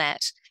from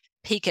that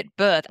peak at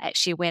birth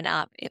actually went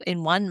up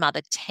in one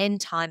mother 10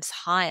 times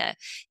higher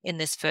in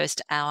this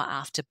first hour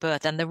after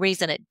birth. And the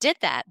reason it did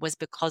that was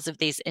because of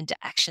these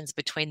interactions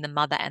between the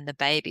mother and the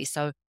baby.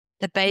 So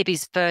the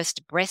baby's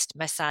first breast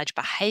massage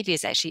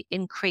behaviors actually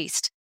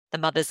increased the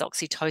mother's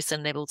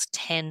oxytocin levels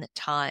 10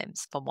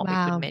 times from what we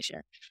could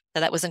measure. So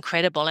that was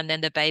incredible. And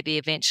then the baby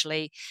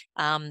eventually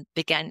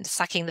began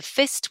sucking the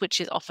fist, which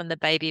is often the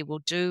baby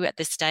will do at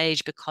this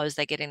stage because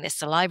they're getting their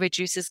saliva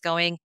juices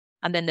going.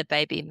 And then the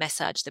baby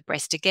massaged the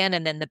breast again,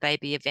 and then the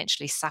baby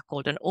eventually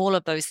suckled. And all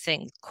of those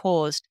things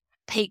caused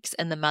peaks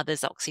in the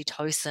mother's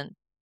oxytocin.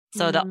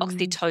 So the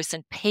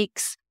oxytocin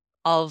peaks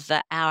of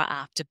the hour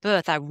after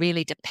birth are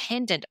really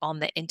dependent on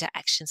the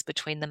interactions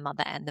between the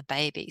mother and the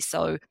baby.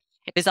 So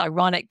it was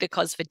ironic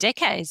because for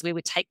decades we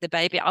would take the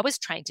baby. I was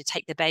trained to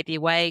take the baby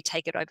away,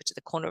 take it over to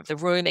the corner of the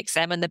room,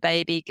 examine the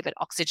baby, give it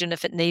oxygen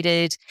if it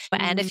needed.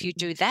 And if you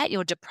do that,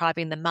 you're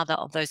depriving the mother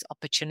of those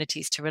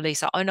opportunities to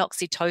release our own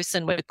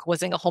oxytocin. We're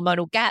causing a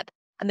hormonal gap.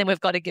 And then we've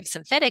got to give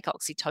synthetic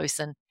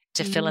oxytocin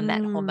to fill in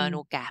that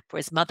hormonal gap.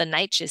 Whereas Mother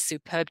Nature's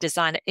superb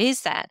design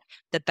is that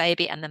the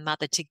baby and the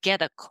mother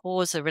together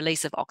cause a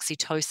release of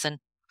oxytocin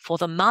for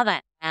the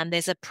mother. And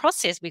there's a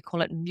process, we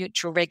call it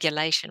mutual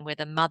regulation, where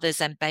the mother's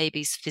and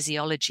baby's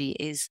physiology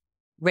is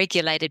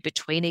regulated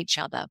between each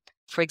other.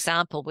 For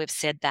example, we've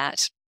said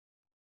that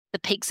the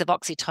peaks of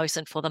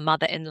oxytocin for the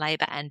mother in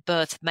labor and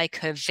birth make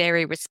her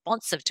very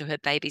responsive to her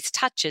baby's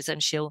touches,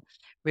 and she'll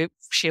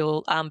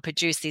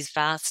produce these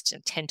vast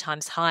 10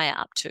 times higher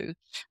up to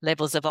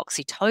levels of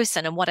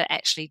oxytocin. And what it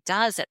actually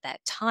does at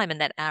that time, in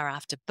that hour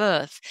after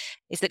birth,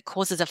 is it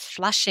causes a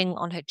flushing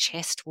on her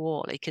chest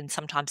wall. You can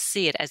sometimes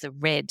see it as a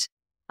red,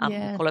 we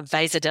call it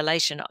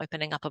vasodilation,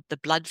 opening up of the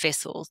blood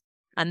vessels.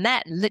 And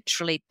that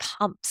literally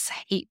pumps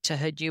heat to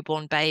her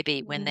newborn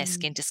baby when they're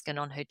skin to skin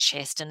on her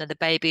chest. And the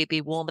baby will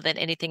be warmer than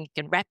anything you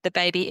can wrap the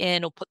baby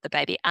in or put the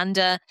baby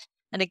under.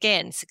 And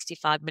again,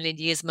 65 million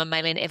years of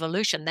mammalian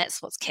evolution,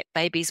 that's what's kept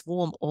babies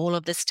warm all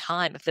of this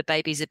time. If the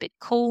baby's a bit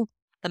cool,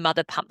 the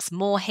mother pumps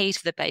more heat.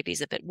 If the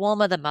baby's a bit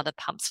warmer, the mother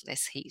pumps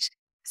less heat.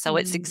 So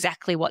it's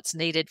exactly what's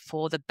needed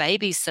for the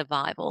baby's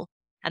survival.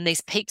 And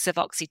these peaks of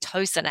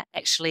oxytocin are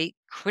actually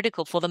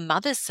critical for the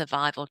mother's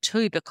survival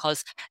too,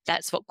 because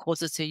that's what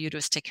causes her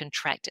uterus to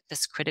contract at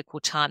this critical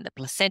time. The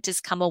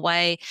placentas come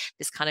away,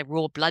 there's kind of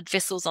raw blood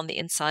vessels on the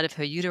inside of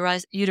her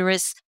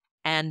uterus,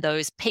 and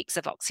those peaks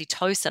of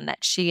oxytocin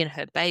that she and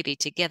her baby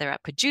together are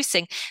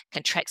producing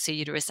contracts her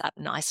uterus up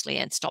nicely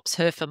and stops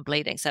her from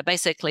bleeding. So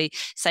basically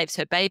saves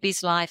her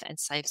baby's life and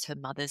saves the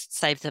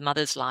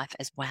mother's life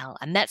as well.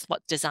 And that's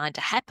what's designed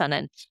to happen.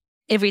 And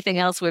everything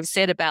else we've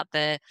said about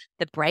the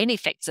brain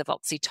effects of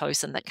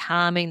oxytocin, the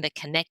calming, the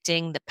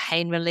connecting, the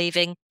pain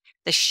relieving,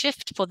 the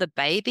shift for the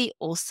baby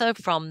also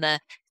from the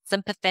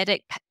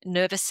sympathetic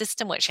nervous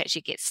system, which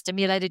actually gets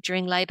stimulated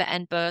during labor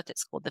and birth.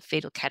 It's called the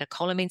fetal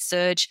catecholamine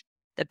surge.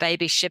 The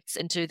baby shifts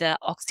into the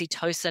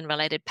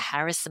oxytocin-related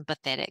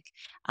parasympathetic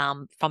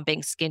from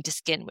being skin to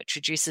skin, which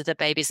reduces the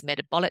baby's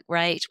metabolic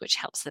rate, which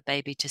helps the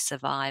baby to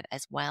survive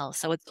as well.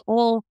 So it's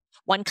all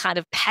one kind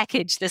of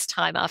package this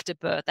time after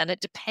birth, and it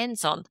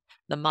depends on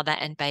the mother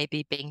and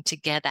baby being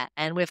together.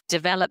 And we've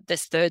developed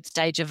this third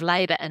stage of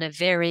labor in a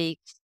very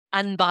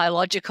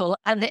unbiological,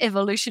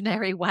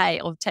 unevolutionary way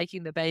of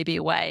taking the baby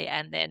away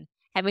and then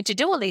having to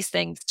do all these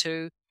things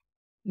to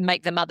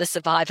make the mother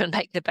survive and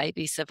make the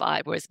baby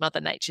survive, whereas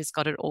Mother Nature's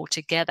got it all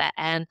together.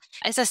 And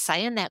as I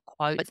say in that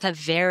quote, it's a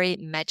very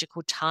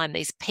magical time.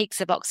 These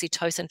peaks of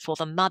oxytocin for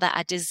the mother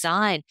are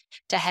designed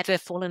to have her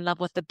fall in love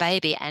with the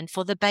baby and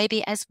for the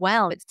baby as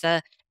well. It's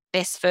the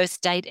best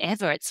first date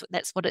ever.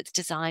 That's what it's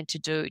designed to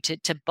do,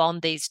 to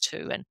bond these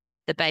two. And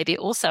the baby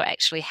also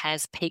actually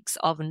has peaks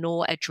of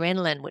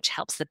noradrenaline, which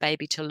helps the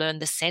baby to learn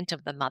the scent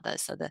of the mother.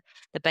 So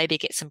the baby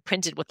gets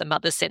imprinted with the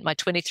mother's scent. My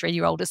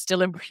 23-year-old is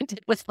still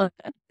imprinted with the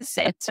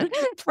scent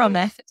from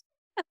that.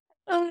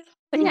 But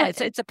yeah,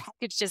 it's a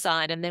package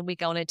design, and then we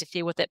go and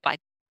interfere with it by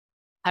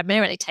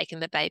primarily taking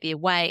the baby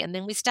away. And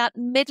then we start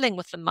meddling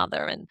with the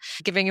mother and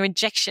giving her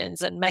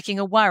injections and making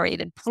her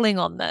worried and pulling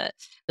on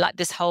like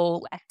this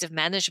whole active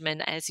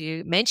management, as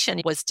you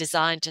mentioned, was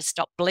designed to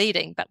stop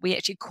bleeding, but we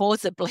actually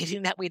caused the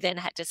bleeding that we then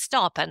had to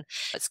stop. And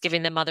it's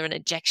giving the mother an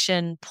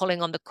injection,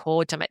 pulling on the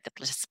cord to make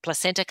the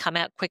placenta come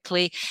out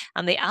quickly.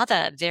 And the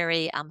other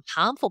very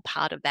harmful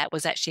part of that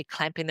was actually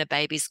clamping the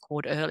baby's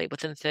cord early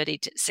within 30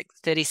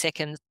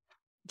 seconds,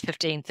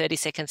 15, 30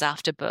 seconds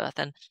after birth.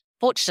 And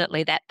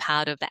fortunately, that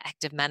part of the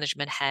active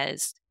management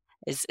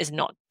is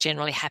not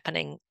generally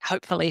happening.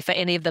 Hopefully, for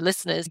any of the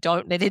listeners,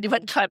 don't let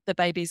anyone clamp the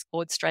baby's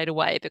cord straight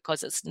away,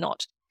 because it's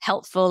not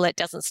helpful. It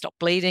doesn't stop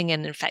bleeding.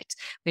 And in fact,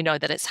 we know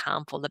that it's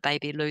harmful. The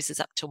baby loses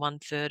up to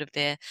 1/3 of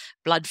their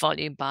blood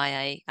volume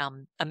by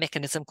a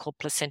mechanism called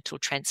placental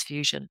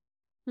transfusion.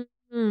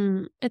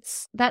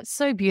 That's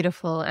so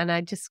beautiful, and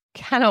I just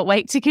cannot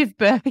wait to give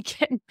birth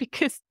again,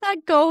 because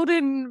that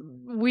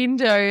golden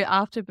window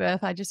after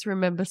birth I just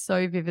remember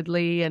so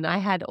vividly, and I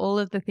had all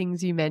of the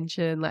things you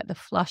mentioned, like the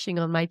flushing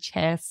on my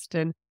chest,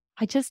 and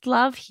I just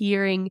love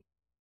hearing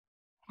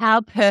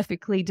how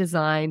perfectly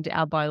designed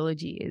our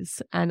biology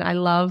is. And I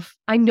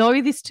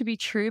know this to be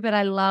true, but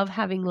I love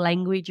having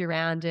language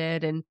around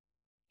it, and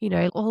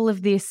all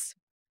of this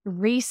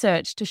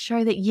research to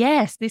show that,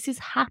 yes, this is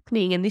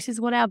happening and this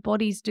is what our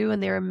bodies do,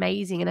 and they're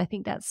amazing. And I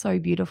think that's so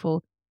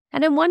beautiful.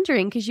 And I'm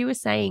wondering, because you were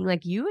saying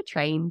like you were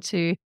trained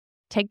to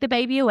take the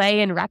baby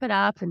away and wrap it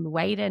up and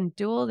wait and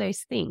do all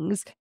those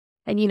things.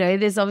 And,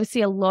 there's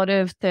obviously a lot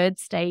of third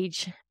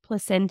stage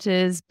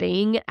placentas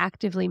being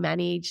actively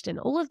managed and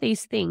all of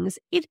these things.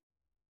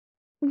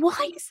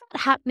 Why is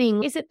that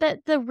happening? Is it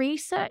that the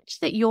research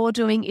that you're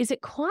doing, is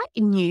it quite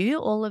new,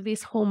 all of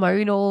this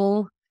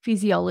hormonal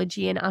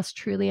physiology and us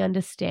truly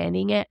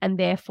understanding it, and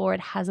therefore it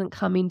hasn't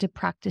come into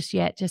practice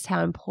yet, just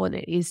how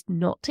important it is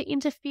not to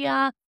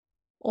interfere?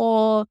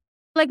 Or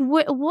like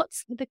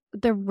what's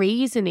the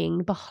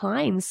reasoning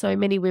behind so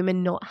many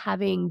women not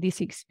having this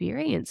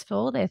experience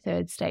for their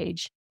third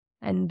stage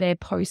and their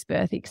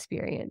post-birth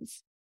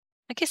experience?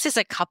 I guess there's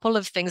a couple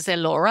of things there,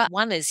 Laura.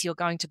 One is you're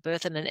going to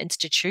birth in an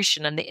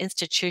institution, and the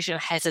institution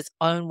has its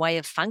own way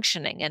of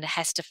functioning, and it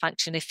has to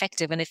function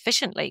effective and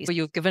efficiently. So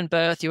you've given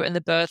birth, you're in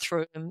the birth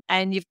room,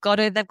 and they've got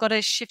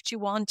to shift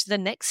you on to the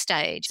next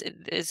stage.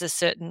 There's a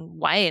certain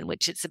way in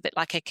which it's a bit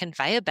like a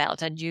conveyor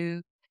belt, and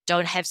you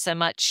don't have so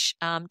much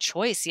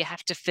choice. You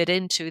have to fit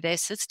into their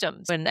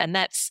systems. And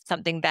that's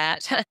something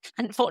that,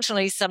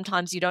 unfortunately,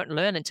 sometimes you don't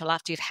learn until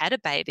after you've had a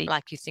baby.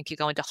 Like, you think you're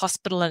going to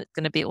hospital and it's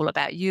going to be all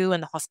about you,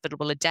 and the hospital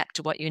will adapt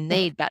to what you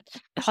need. But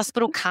the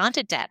hospital can't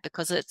adapt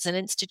because it's an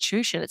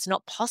institution. It's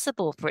not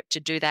possible for it to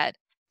do that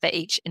for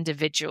each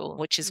individual,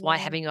 which is why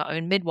having your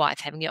own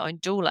midwife, having your own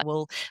doula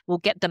will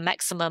get the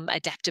maximum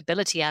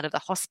adaptability out of the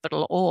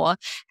hospital, or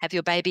have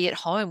your baby at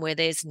home where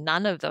there's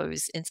none of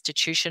those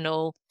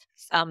institutional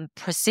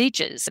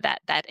procedures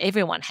that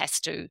everyone has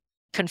to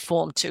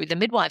conform to. The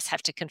midwives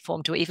have to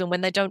conform to, even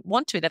when they don't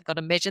want to. They've got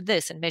to measure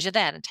this and measure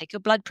that and take your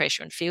blood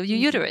pressure and feel your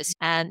uterus.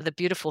 And the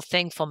beautiful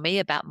thing for me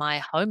about my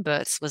home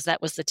births was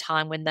that was the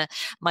time when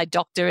my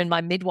doctor and my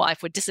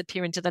midwife would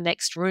disappear into the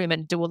next room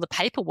and do all the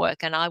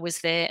paperwork. And I was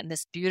there in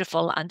this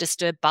beautiful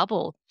undisturbed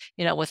bubble,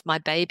 with my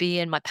baby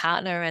and my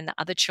partner and the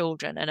other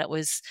children. And it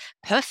was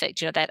perfect.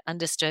 That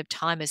undisturbed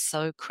time is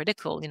so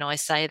critical. I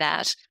say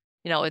that,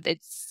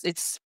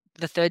 it's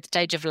the third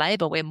stage of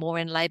labor. We're more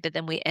in labor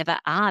than we ever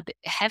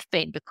have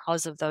been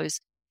because of those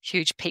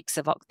huge peaks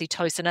of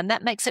oxytocin, and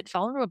that makes it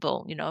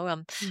vulnerable.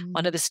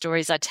 One of the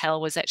stories I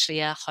tell was actually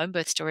a home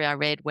birth story I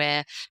read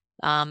where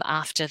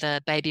after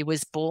the baby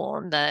was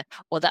born, the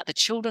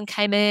children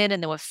came in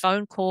and there were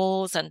phone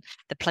calls, and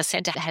the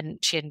placenta she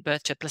hadn't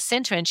birthed her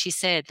placenta, and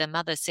the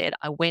mother said,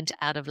 I went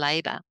out of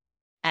labor.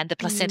 And the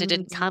placenta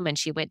didn't come, and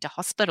she went to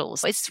hospital.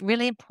 So it's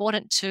really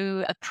important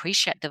to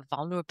appreciate the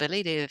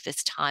vulnerability of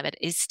this time. It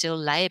is still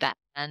labor,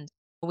 and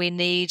we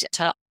need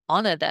to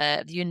honor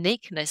the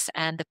uniqueness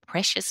and the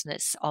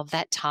preciousness of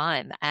that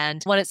time.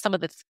 And some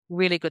of the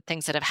really good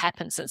things that have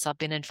happened since I've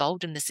been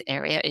involved in this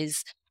area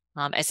is,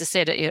 as I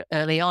said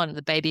early on,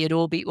 the baby would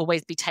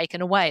always be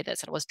taken away.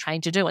 That's what I was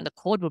trained to do, and the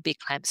cord would be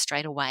clamped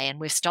straight away. And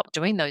we've stopped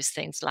doing those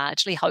things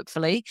largely,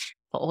 hopefully,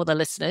 for all the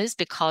listeners,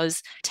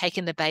 because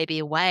taking the baby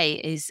away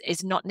is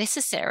not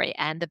necessary,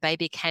 and the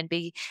baby can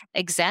be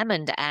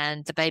examined,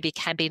 and the baby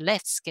can be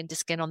left skin to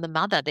skin on the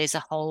mother. There's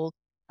a whole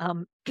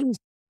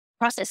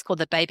process called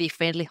the Baby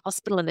Friendly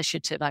Hospital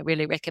Initiative. I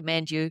really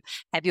recommend you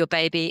have your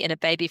baby in a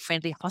baby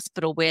friendly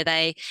hospital where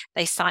they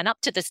sign up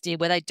to this deal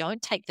where they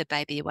don't take the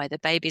baby away. The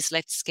baby's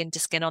left skin to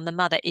skin on the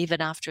mother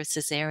even after a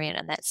cesarean,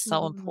 and that's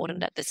so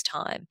important at this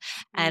time.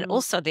 And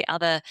also the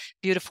other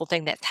beautiful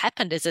thing that's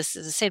happened is, as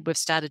I said, we've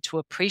started to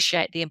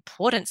appreciate the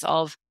importance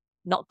of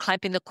not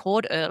clamping the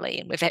cord early,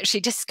 and we've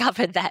actually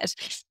discovered that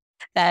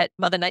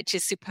Mother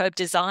Nature's superb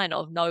design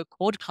of no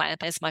cord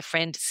clamp, as my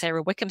friend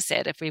Sarah Wickham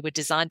said, if we were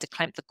designed to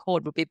clamp the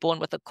cord, we'd be born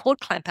with a cord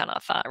clamp on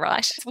our far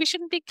right. We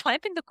shouldn't be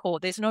clamping the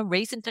cord. There's no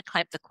reason to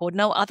clamp the cord.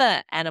 No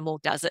other animal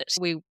does it.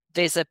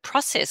 There's a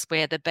process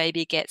where the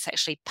baby gets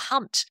actually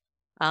pumped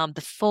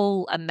the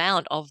full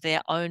amount of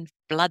their own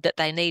blood that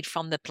they need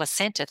from the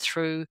placenta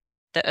through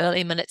the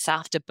early minutes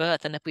after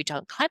birth. And if we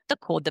don't clamp the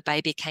cord, the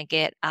baby can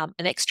get an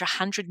extra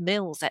 100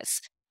 mils.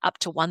 That's up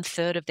to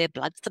 1/3 of their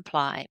blood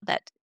supply.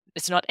 That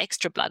it's not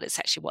extra blood, it's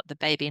actually what the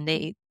baby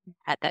needs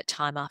at that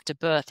time after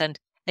birth. And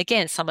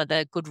again, some of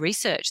the good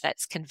research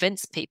that's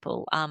convinced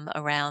people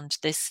around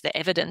this, the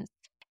evidence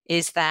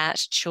is that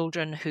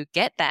children who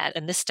get that,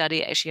 and this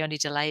study actually only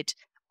delayed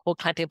cord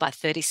clamping by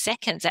 30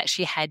 seconds,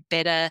 actually had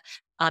better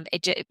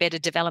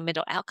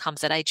developmental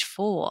outcomes at age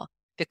 4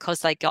 because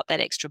they got that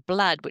extra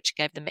blood, which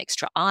gave them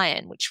extra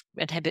iron,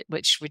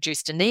 which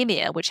reduced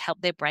anemia, which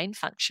helped their brain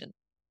function.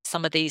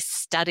 Some of these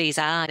studies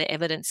the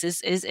evidence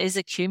is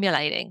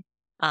accumulating.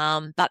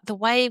 But the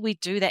way we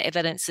do that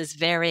evidence is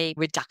very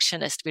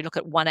reductionist. We look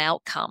at one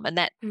outcome, and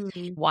that's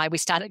why we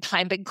started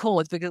clamping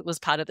cords, because it was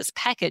part of this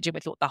package, and we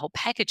thought the whole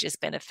package is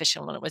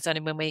beneficial. And it was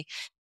only when we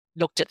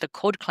looked at the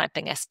cord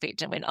clamping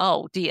aspect and went,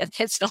 oh dear,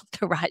 that's not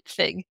the right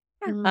thing.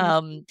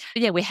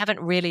 We haven't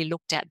really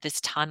looked at this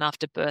time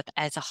after birth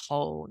as a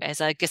whole, as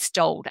a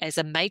gestalt, as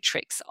a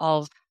matrix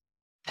of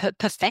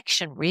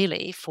perfection,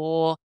 really,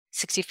 for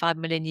 65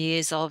 million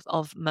years of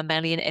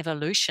mammalian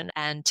evolution,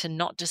 and to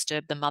not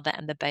disturb the mother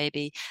and the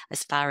baby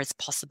as far as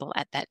possible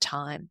at that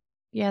time.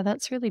 Yeah,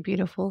 that's really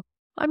beautiful.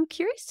 I'm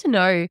curious to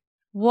know,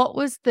 what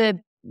was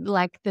the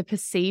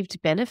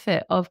perceived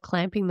benefit of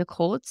clamping the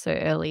cord so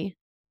early?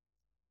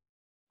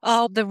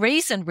 Oh, the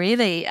reason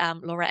really,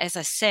 Laura, as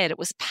I said, it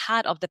was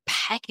part of the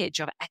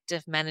package of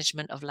active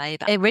management of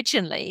labour.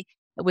 Originally,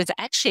 it was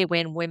actually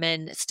when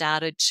women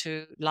started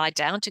to lie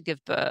down to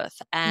give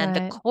birth, and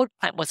the cord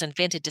clamp was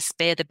invented to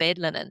spare the bed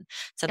linen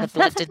so the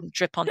blood didn't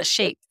drip on the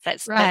sheets.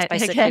 That's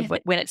basically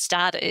when it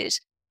started.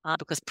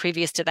 Because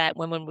previous to that,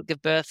 women would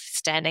give birth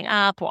standing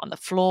up or on the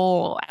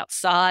floor or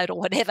outside or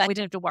whatever. We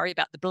didn't have to worry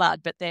about the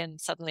blood, but then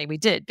suddenly we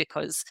did,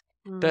 because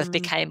birth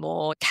became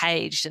more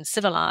caged and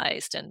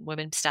civilized, and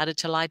women started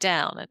to lie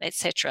down, and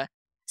etc.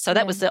 So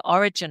that was the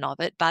origin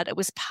of it, but it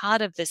was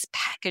part of this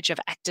package of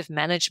active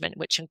management,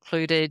 which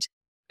included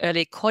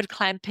early cord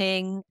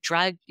clamping,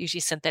 drug, usually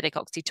synthetic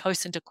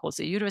oxytocin, to cause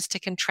the uterus to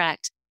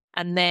contract,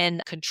 and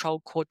then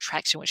controlled cord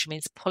traction, which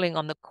means pulling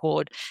on the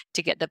cord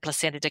to get the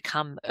placenta to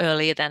come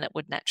earlier than it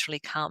would naturally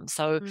come.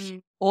 So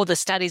all the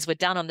studies were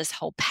done on this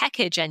whole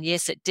package, and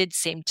yes, it did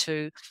seem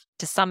to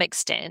some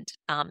extent,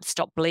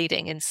 stop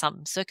bleeding in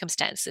some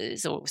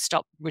circumstances, or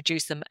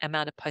reduce the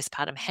amount of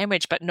postpartum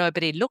hemorrhage, but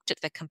nobody looked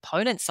at the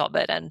components of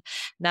it. And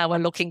now we're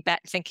looking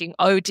back thinking,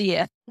 oh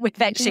dear, we've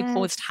actually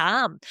caused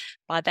harm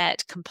by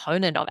that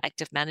component of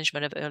active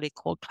management of early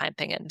cord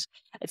clamping. And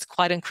it's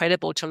quite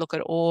incredible to look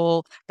at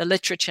all the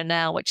literature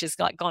now, which has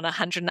gone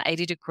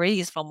 180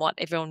 degrees from what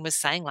everyone was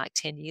saying like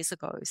 10 years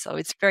ago. So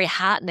it's very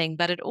heartening,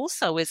 but it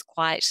also is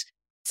quite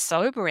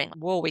sobering.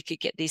 Whoa, we could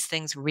get these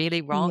things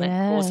really wrong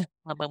and cause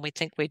harm when we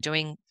think we're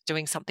doing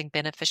something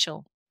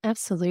beneficial.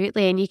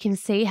 Absolutely. And you can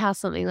see how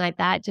something like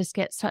that just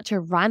gets such a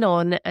run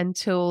on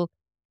until,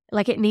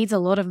 it needs a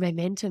lot of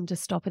momentum to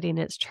stop it in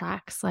its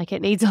tracks.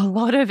 It needs a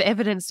lot of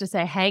evidence to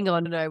say, hang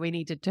on, no, we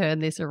need to turn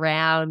this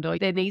around, or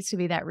there needs to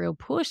be that real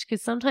push,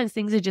 because sometimes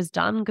things are just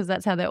done because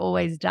that's how they're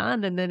always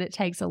done. And then it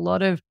takes a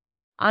lot of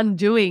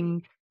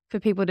undoing for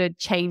people to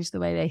change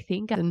the way they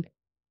think. And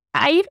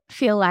I even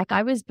feel like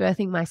I was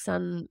birthing my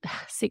son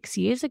 6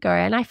 years ago,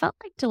 and I felt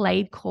like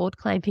delayed cord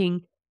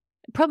clamping,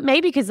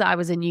 maybe because I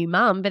was a new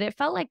mum, but it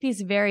felt like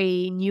this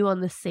very new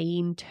on the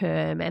scene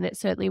term, and it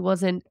certainly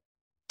wasn't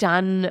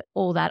done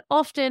all that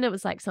often. It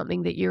was like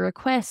something that you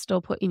request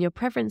or put in your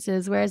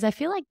preferences, whereas I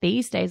feel like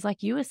these days,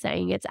 like you were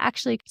saying, it's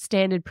actually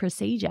standard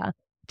procedure.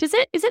 Is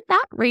it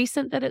that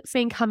recent that it's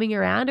been coming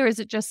around, or is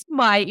it just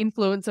my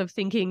influence of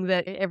thinking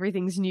that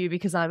everything's new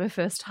because I'm a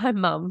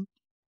first-time mum?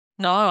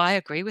 No, I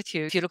agree with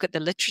you. If you look at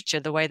the literature,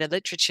 the way the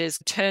literature's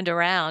turned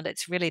around,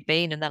 it's really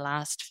been in the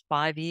last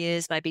 5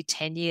 years, maybe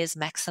 10 years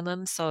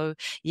maximum. So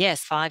yes,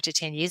 5 to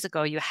 10 years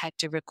ago, you had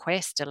to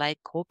request delayed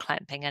cord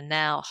clamping. And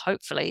now,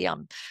 hopefully,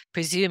 I'm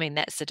presuming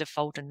that's the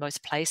default in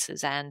most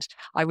places. And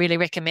I really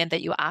recommend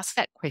that you ask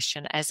that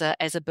question as a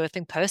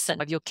birthing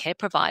person of your care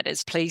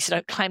providers. Please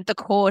don't clamp the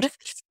cord.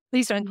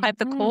 Please don't clamp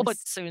the cord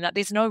soon.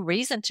 There's no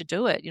reason to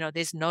do it.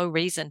 There's no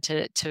reason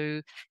to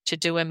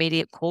do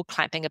immediate cord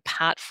clamping,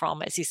 apart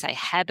from, as you say,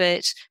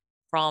 habit,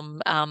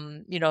 from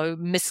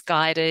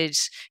misguided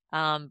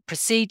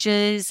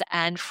procedures,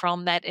 and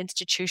from that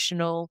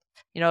institutional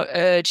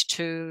urge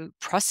to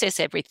process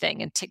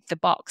everything and tick the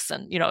box.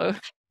 And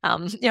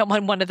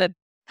one of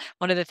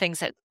the things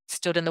that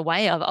stood in the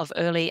way of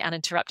early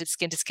uninterrupted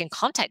skin-to-skin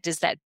contact is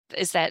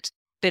that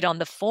bit on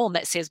the form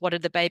that says, what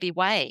did the baby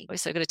weigh?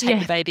 So you've got to take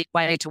the baby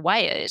weight to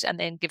weigh it, and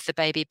then give the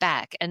baby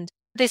back. And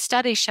there's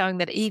studies showing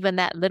that even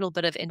that little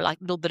bit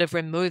of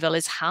removal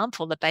is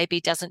harmful. The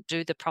baby doesn't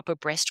do the proper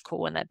breast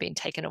core when they've been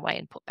taken away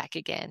and put back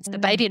again. So the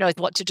baby knows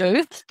what to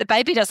do. The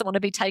baby doesn't want to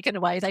be taken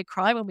away. They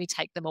cry when we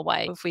take them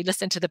away. If we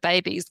listen to the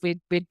babies, we'd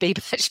be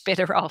much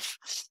better off.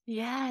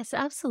 Yes,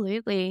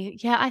 absolutely.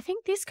 Yeah, I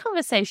think this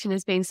conversation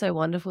has been so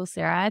wonderful,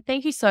 Sarah.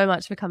 Thank you so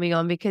much for coming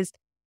on, because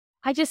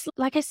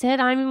like I said,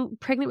 I'm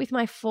pregnant with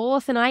my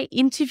 4th and I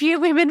interview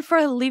women for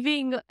a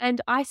living,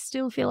 and I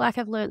still feel like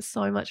I've learned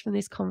so much from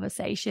this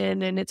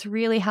conversation, and it's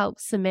really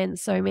helped cement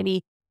so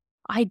many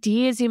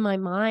ideas in my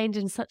mind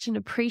and such an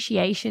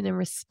appreciation and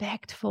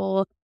respect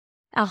for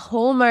our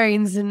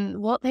hormones and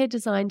what they're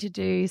designed to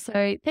do.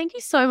 So thank you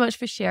so much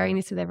for sharing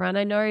this with everyone.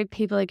 I know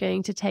people are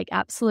going to take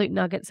absolute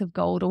nuggets of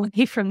gold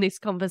away from this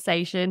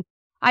conversation.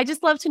 I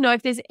just love to know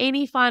if there's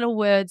any final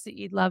words that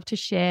you'd love to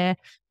share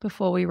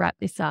before we wrap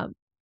this up.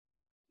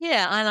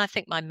 Yeah, and I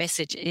think my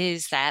message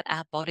is that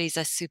our bodies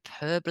are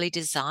superbly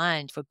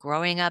designed for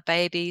growing our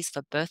babies,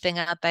 for birthing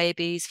our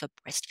babies, for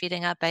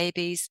breastfeeding our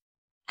babies.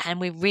 And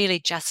we really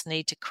just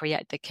need to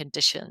create the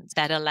conditions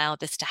that allow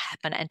this to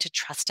happen and to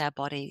trust our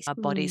bodies. Our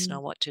bodies know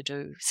what to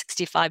do.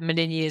 65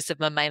 million years of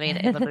mammalian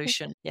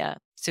evolution. Yeah,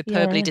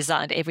 superbly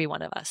designed, every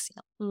one of us.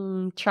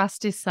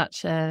 Trust is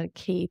such a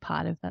key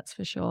part of that's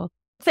for sure.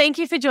 Thank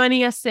you for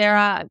joining us,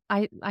 Sarah.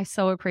 I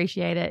so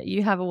appreciate it.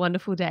 You have a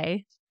wonderful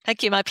day.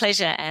 Thank you. My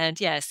pleasure.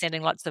 And yeah,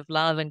 sending lots of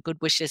love and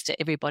good wishes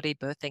to everybody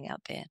birthing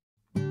out there.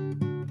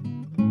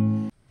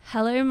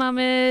 Hello,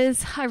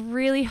 mamas. I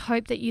really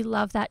hope that you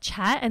love that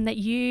chat and that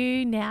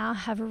you now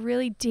have a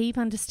really deep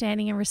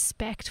understanding and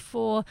respect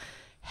for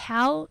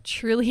how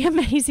truly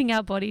amazing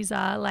our bodies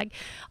are. Like,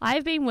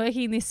 I've been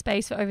working in this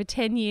space for over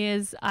 10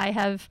 years. I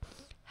have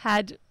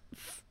had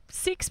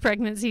 6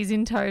 pregnancies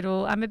in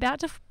total. I'm about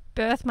to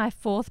birth my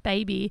 4th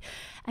baby,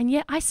 and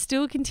yet I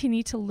still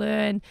continue to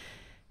learn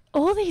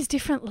all these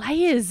different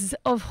layers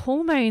of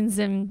hormones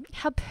and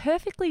how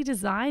perfectly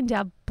designed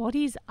our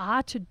bodies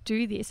are to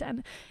do this.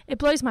 And it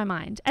blows my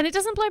mind. And it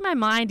doesn't blow my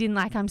mind in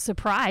like I'm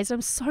surprised.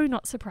 I'm so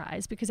not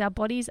surprised because our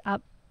bodies are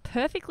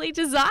perfectly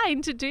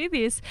designed to do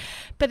this.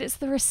 But it's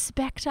the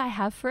respect I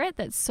have for it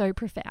that's so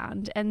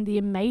profound, and the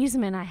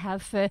amazement I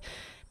have for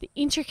the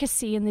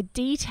intricacy and the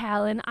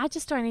detail. And I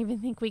just don't even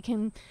think we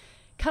can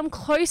come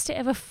close to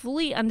ever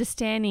fully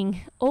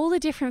understanding all the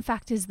different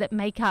factors that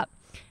make up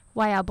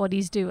why our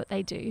bodies do what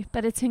they do.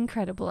 But it's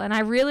incredible, and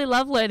I really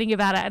love learning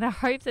about it, and I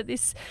hope that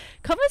this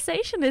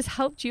conversation has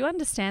helped you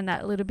understand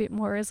that a little bit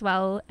more as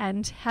well,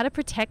 and how to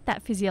protect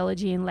that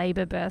physiology in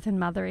labour, birth and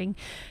mothering.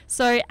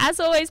 So as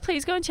always,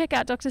 please go and check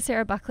out Dr.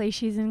 Sarah Buckley.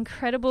 She's an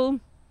incredible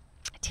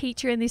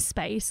teacher in this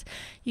space.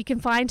 You can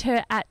find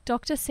her at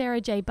Dr.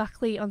 Sarah J.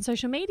 Buckley on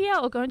social media,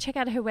 or go and check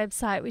out her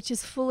website, which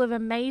is full of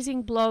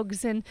amazing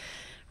blogs and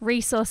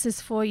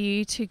resources for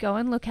you to go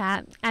and look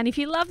at. And if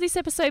you love this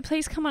episode,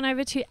 please come on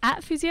over to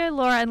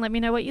 @PhysioLaura and let me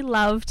know what you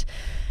loved.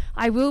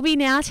 I will be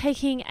now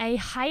taking a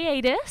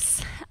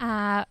hiatus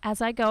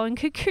as I go and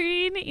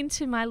cocoon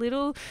into my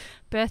little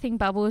birthing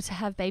bubble to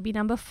have baby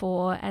number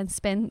 4 and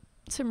spend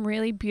some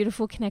really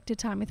beautiful connected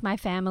time with my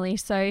family.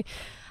 So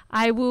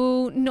I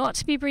will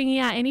not be bringing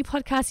out any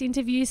podcast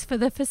interviews for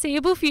the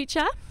foreseeable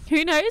future.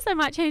 Who knows? I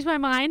might change my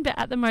mind, but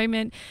at the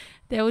moment,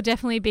 there will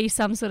definitely be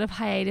some sort of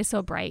hiatus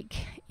or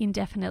break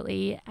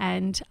indefinitely.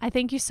 And I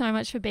thank you so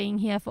much for being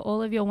here, for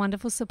all of your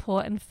wonderful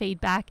support and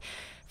feedback,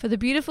 for the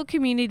beautiful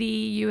community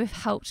you have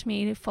helped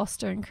me to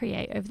foster and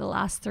create over the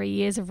last 3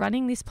 years of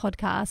running this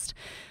podcast,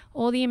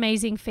 all the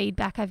amazing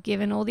feedback I've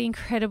given, all the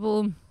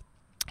incredible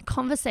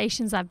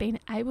conversations I've been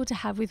able to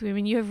have with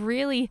women. You have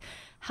really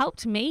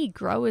helped me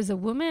grow as a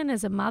woman,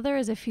 as a mother,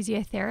 as a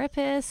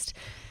physiotherapist.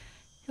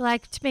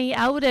 Like, to be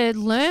able to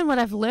learn what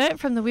I've learned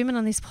from the women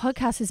on this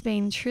podcast has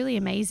been truly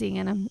amazing.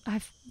 And I'm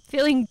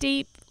feeling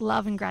deep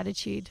love and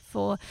gratitude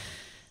for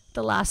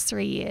the last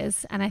 3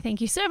 years. And I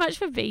thank you so much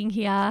for being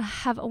here.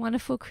 Have a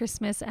wonderful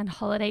Christmas and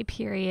holiday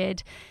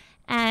period.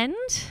 And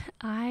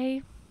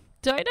I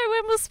don't know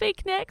when we'll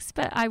speak next,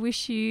 but I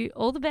wish you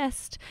all the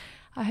best.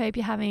 I hope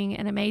you're having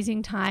an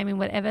amazing time in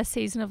whatever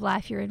season of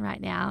life you're in right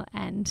now.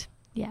 And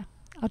yeah,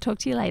 I'll talk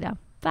to you later.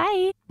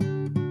 Bye.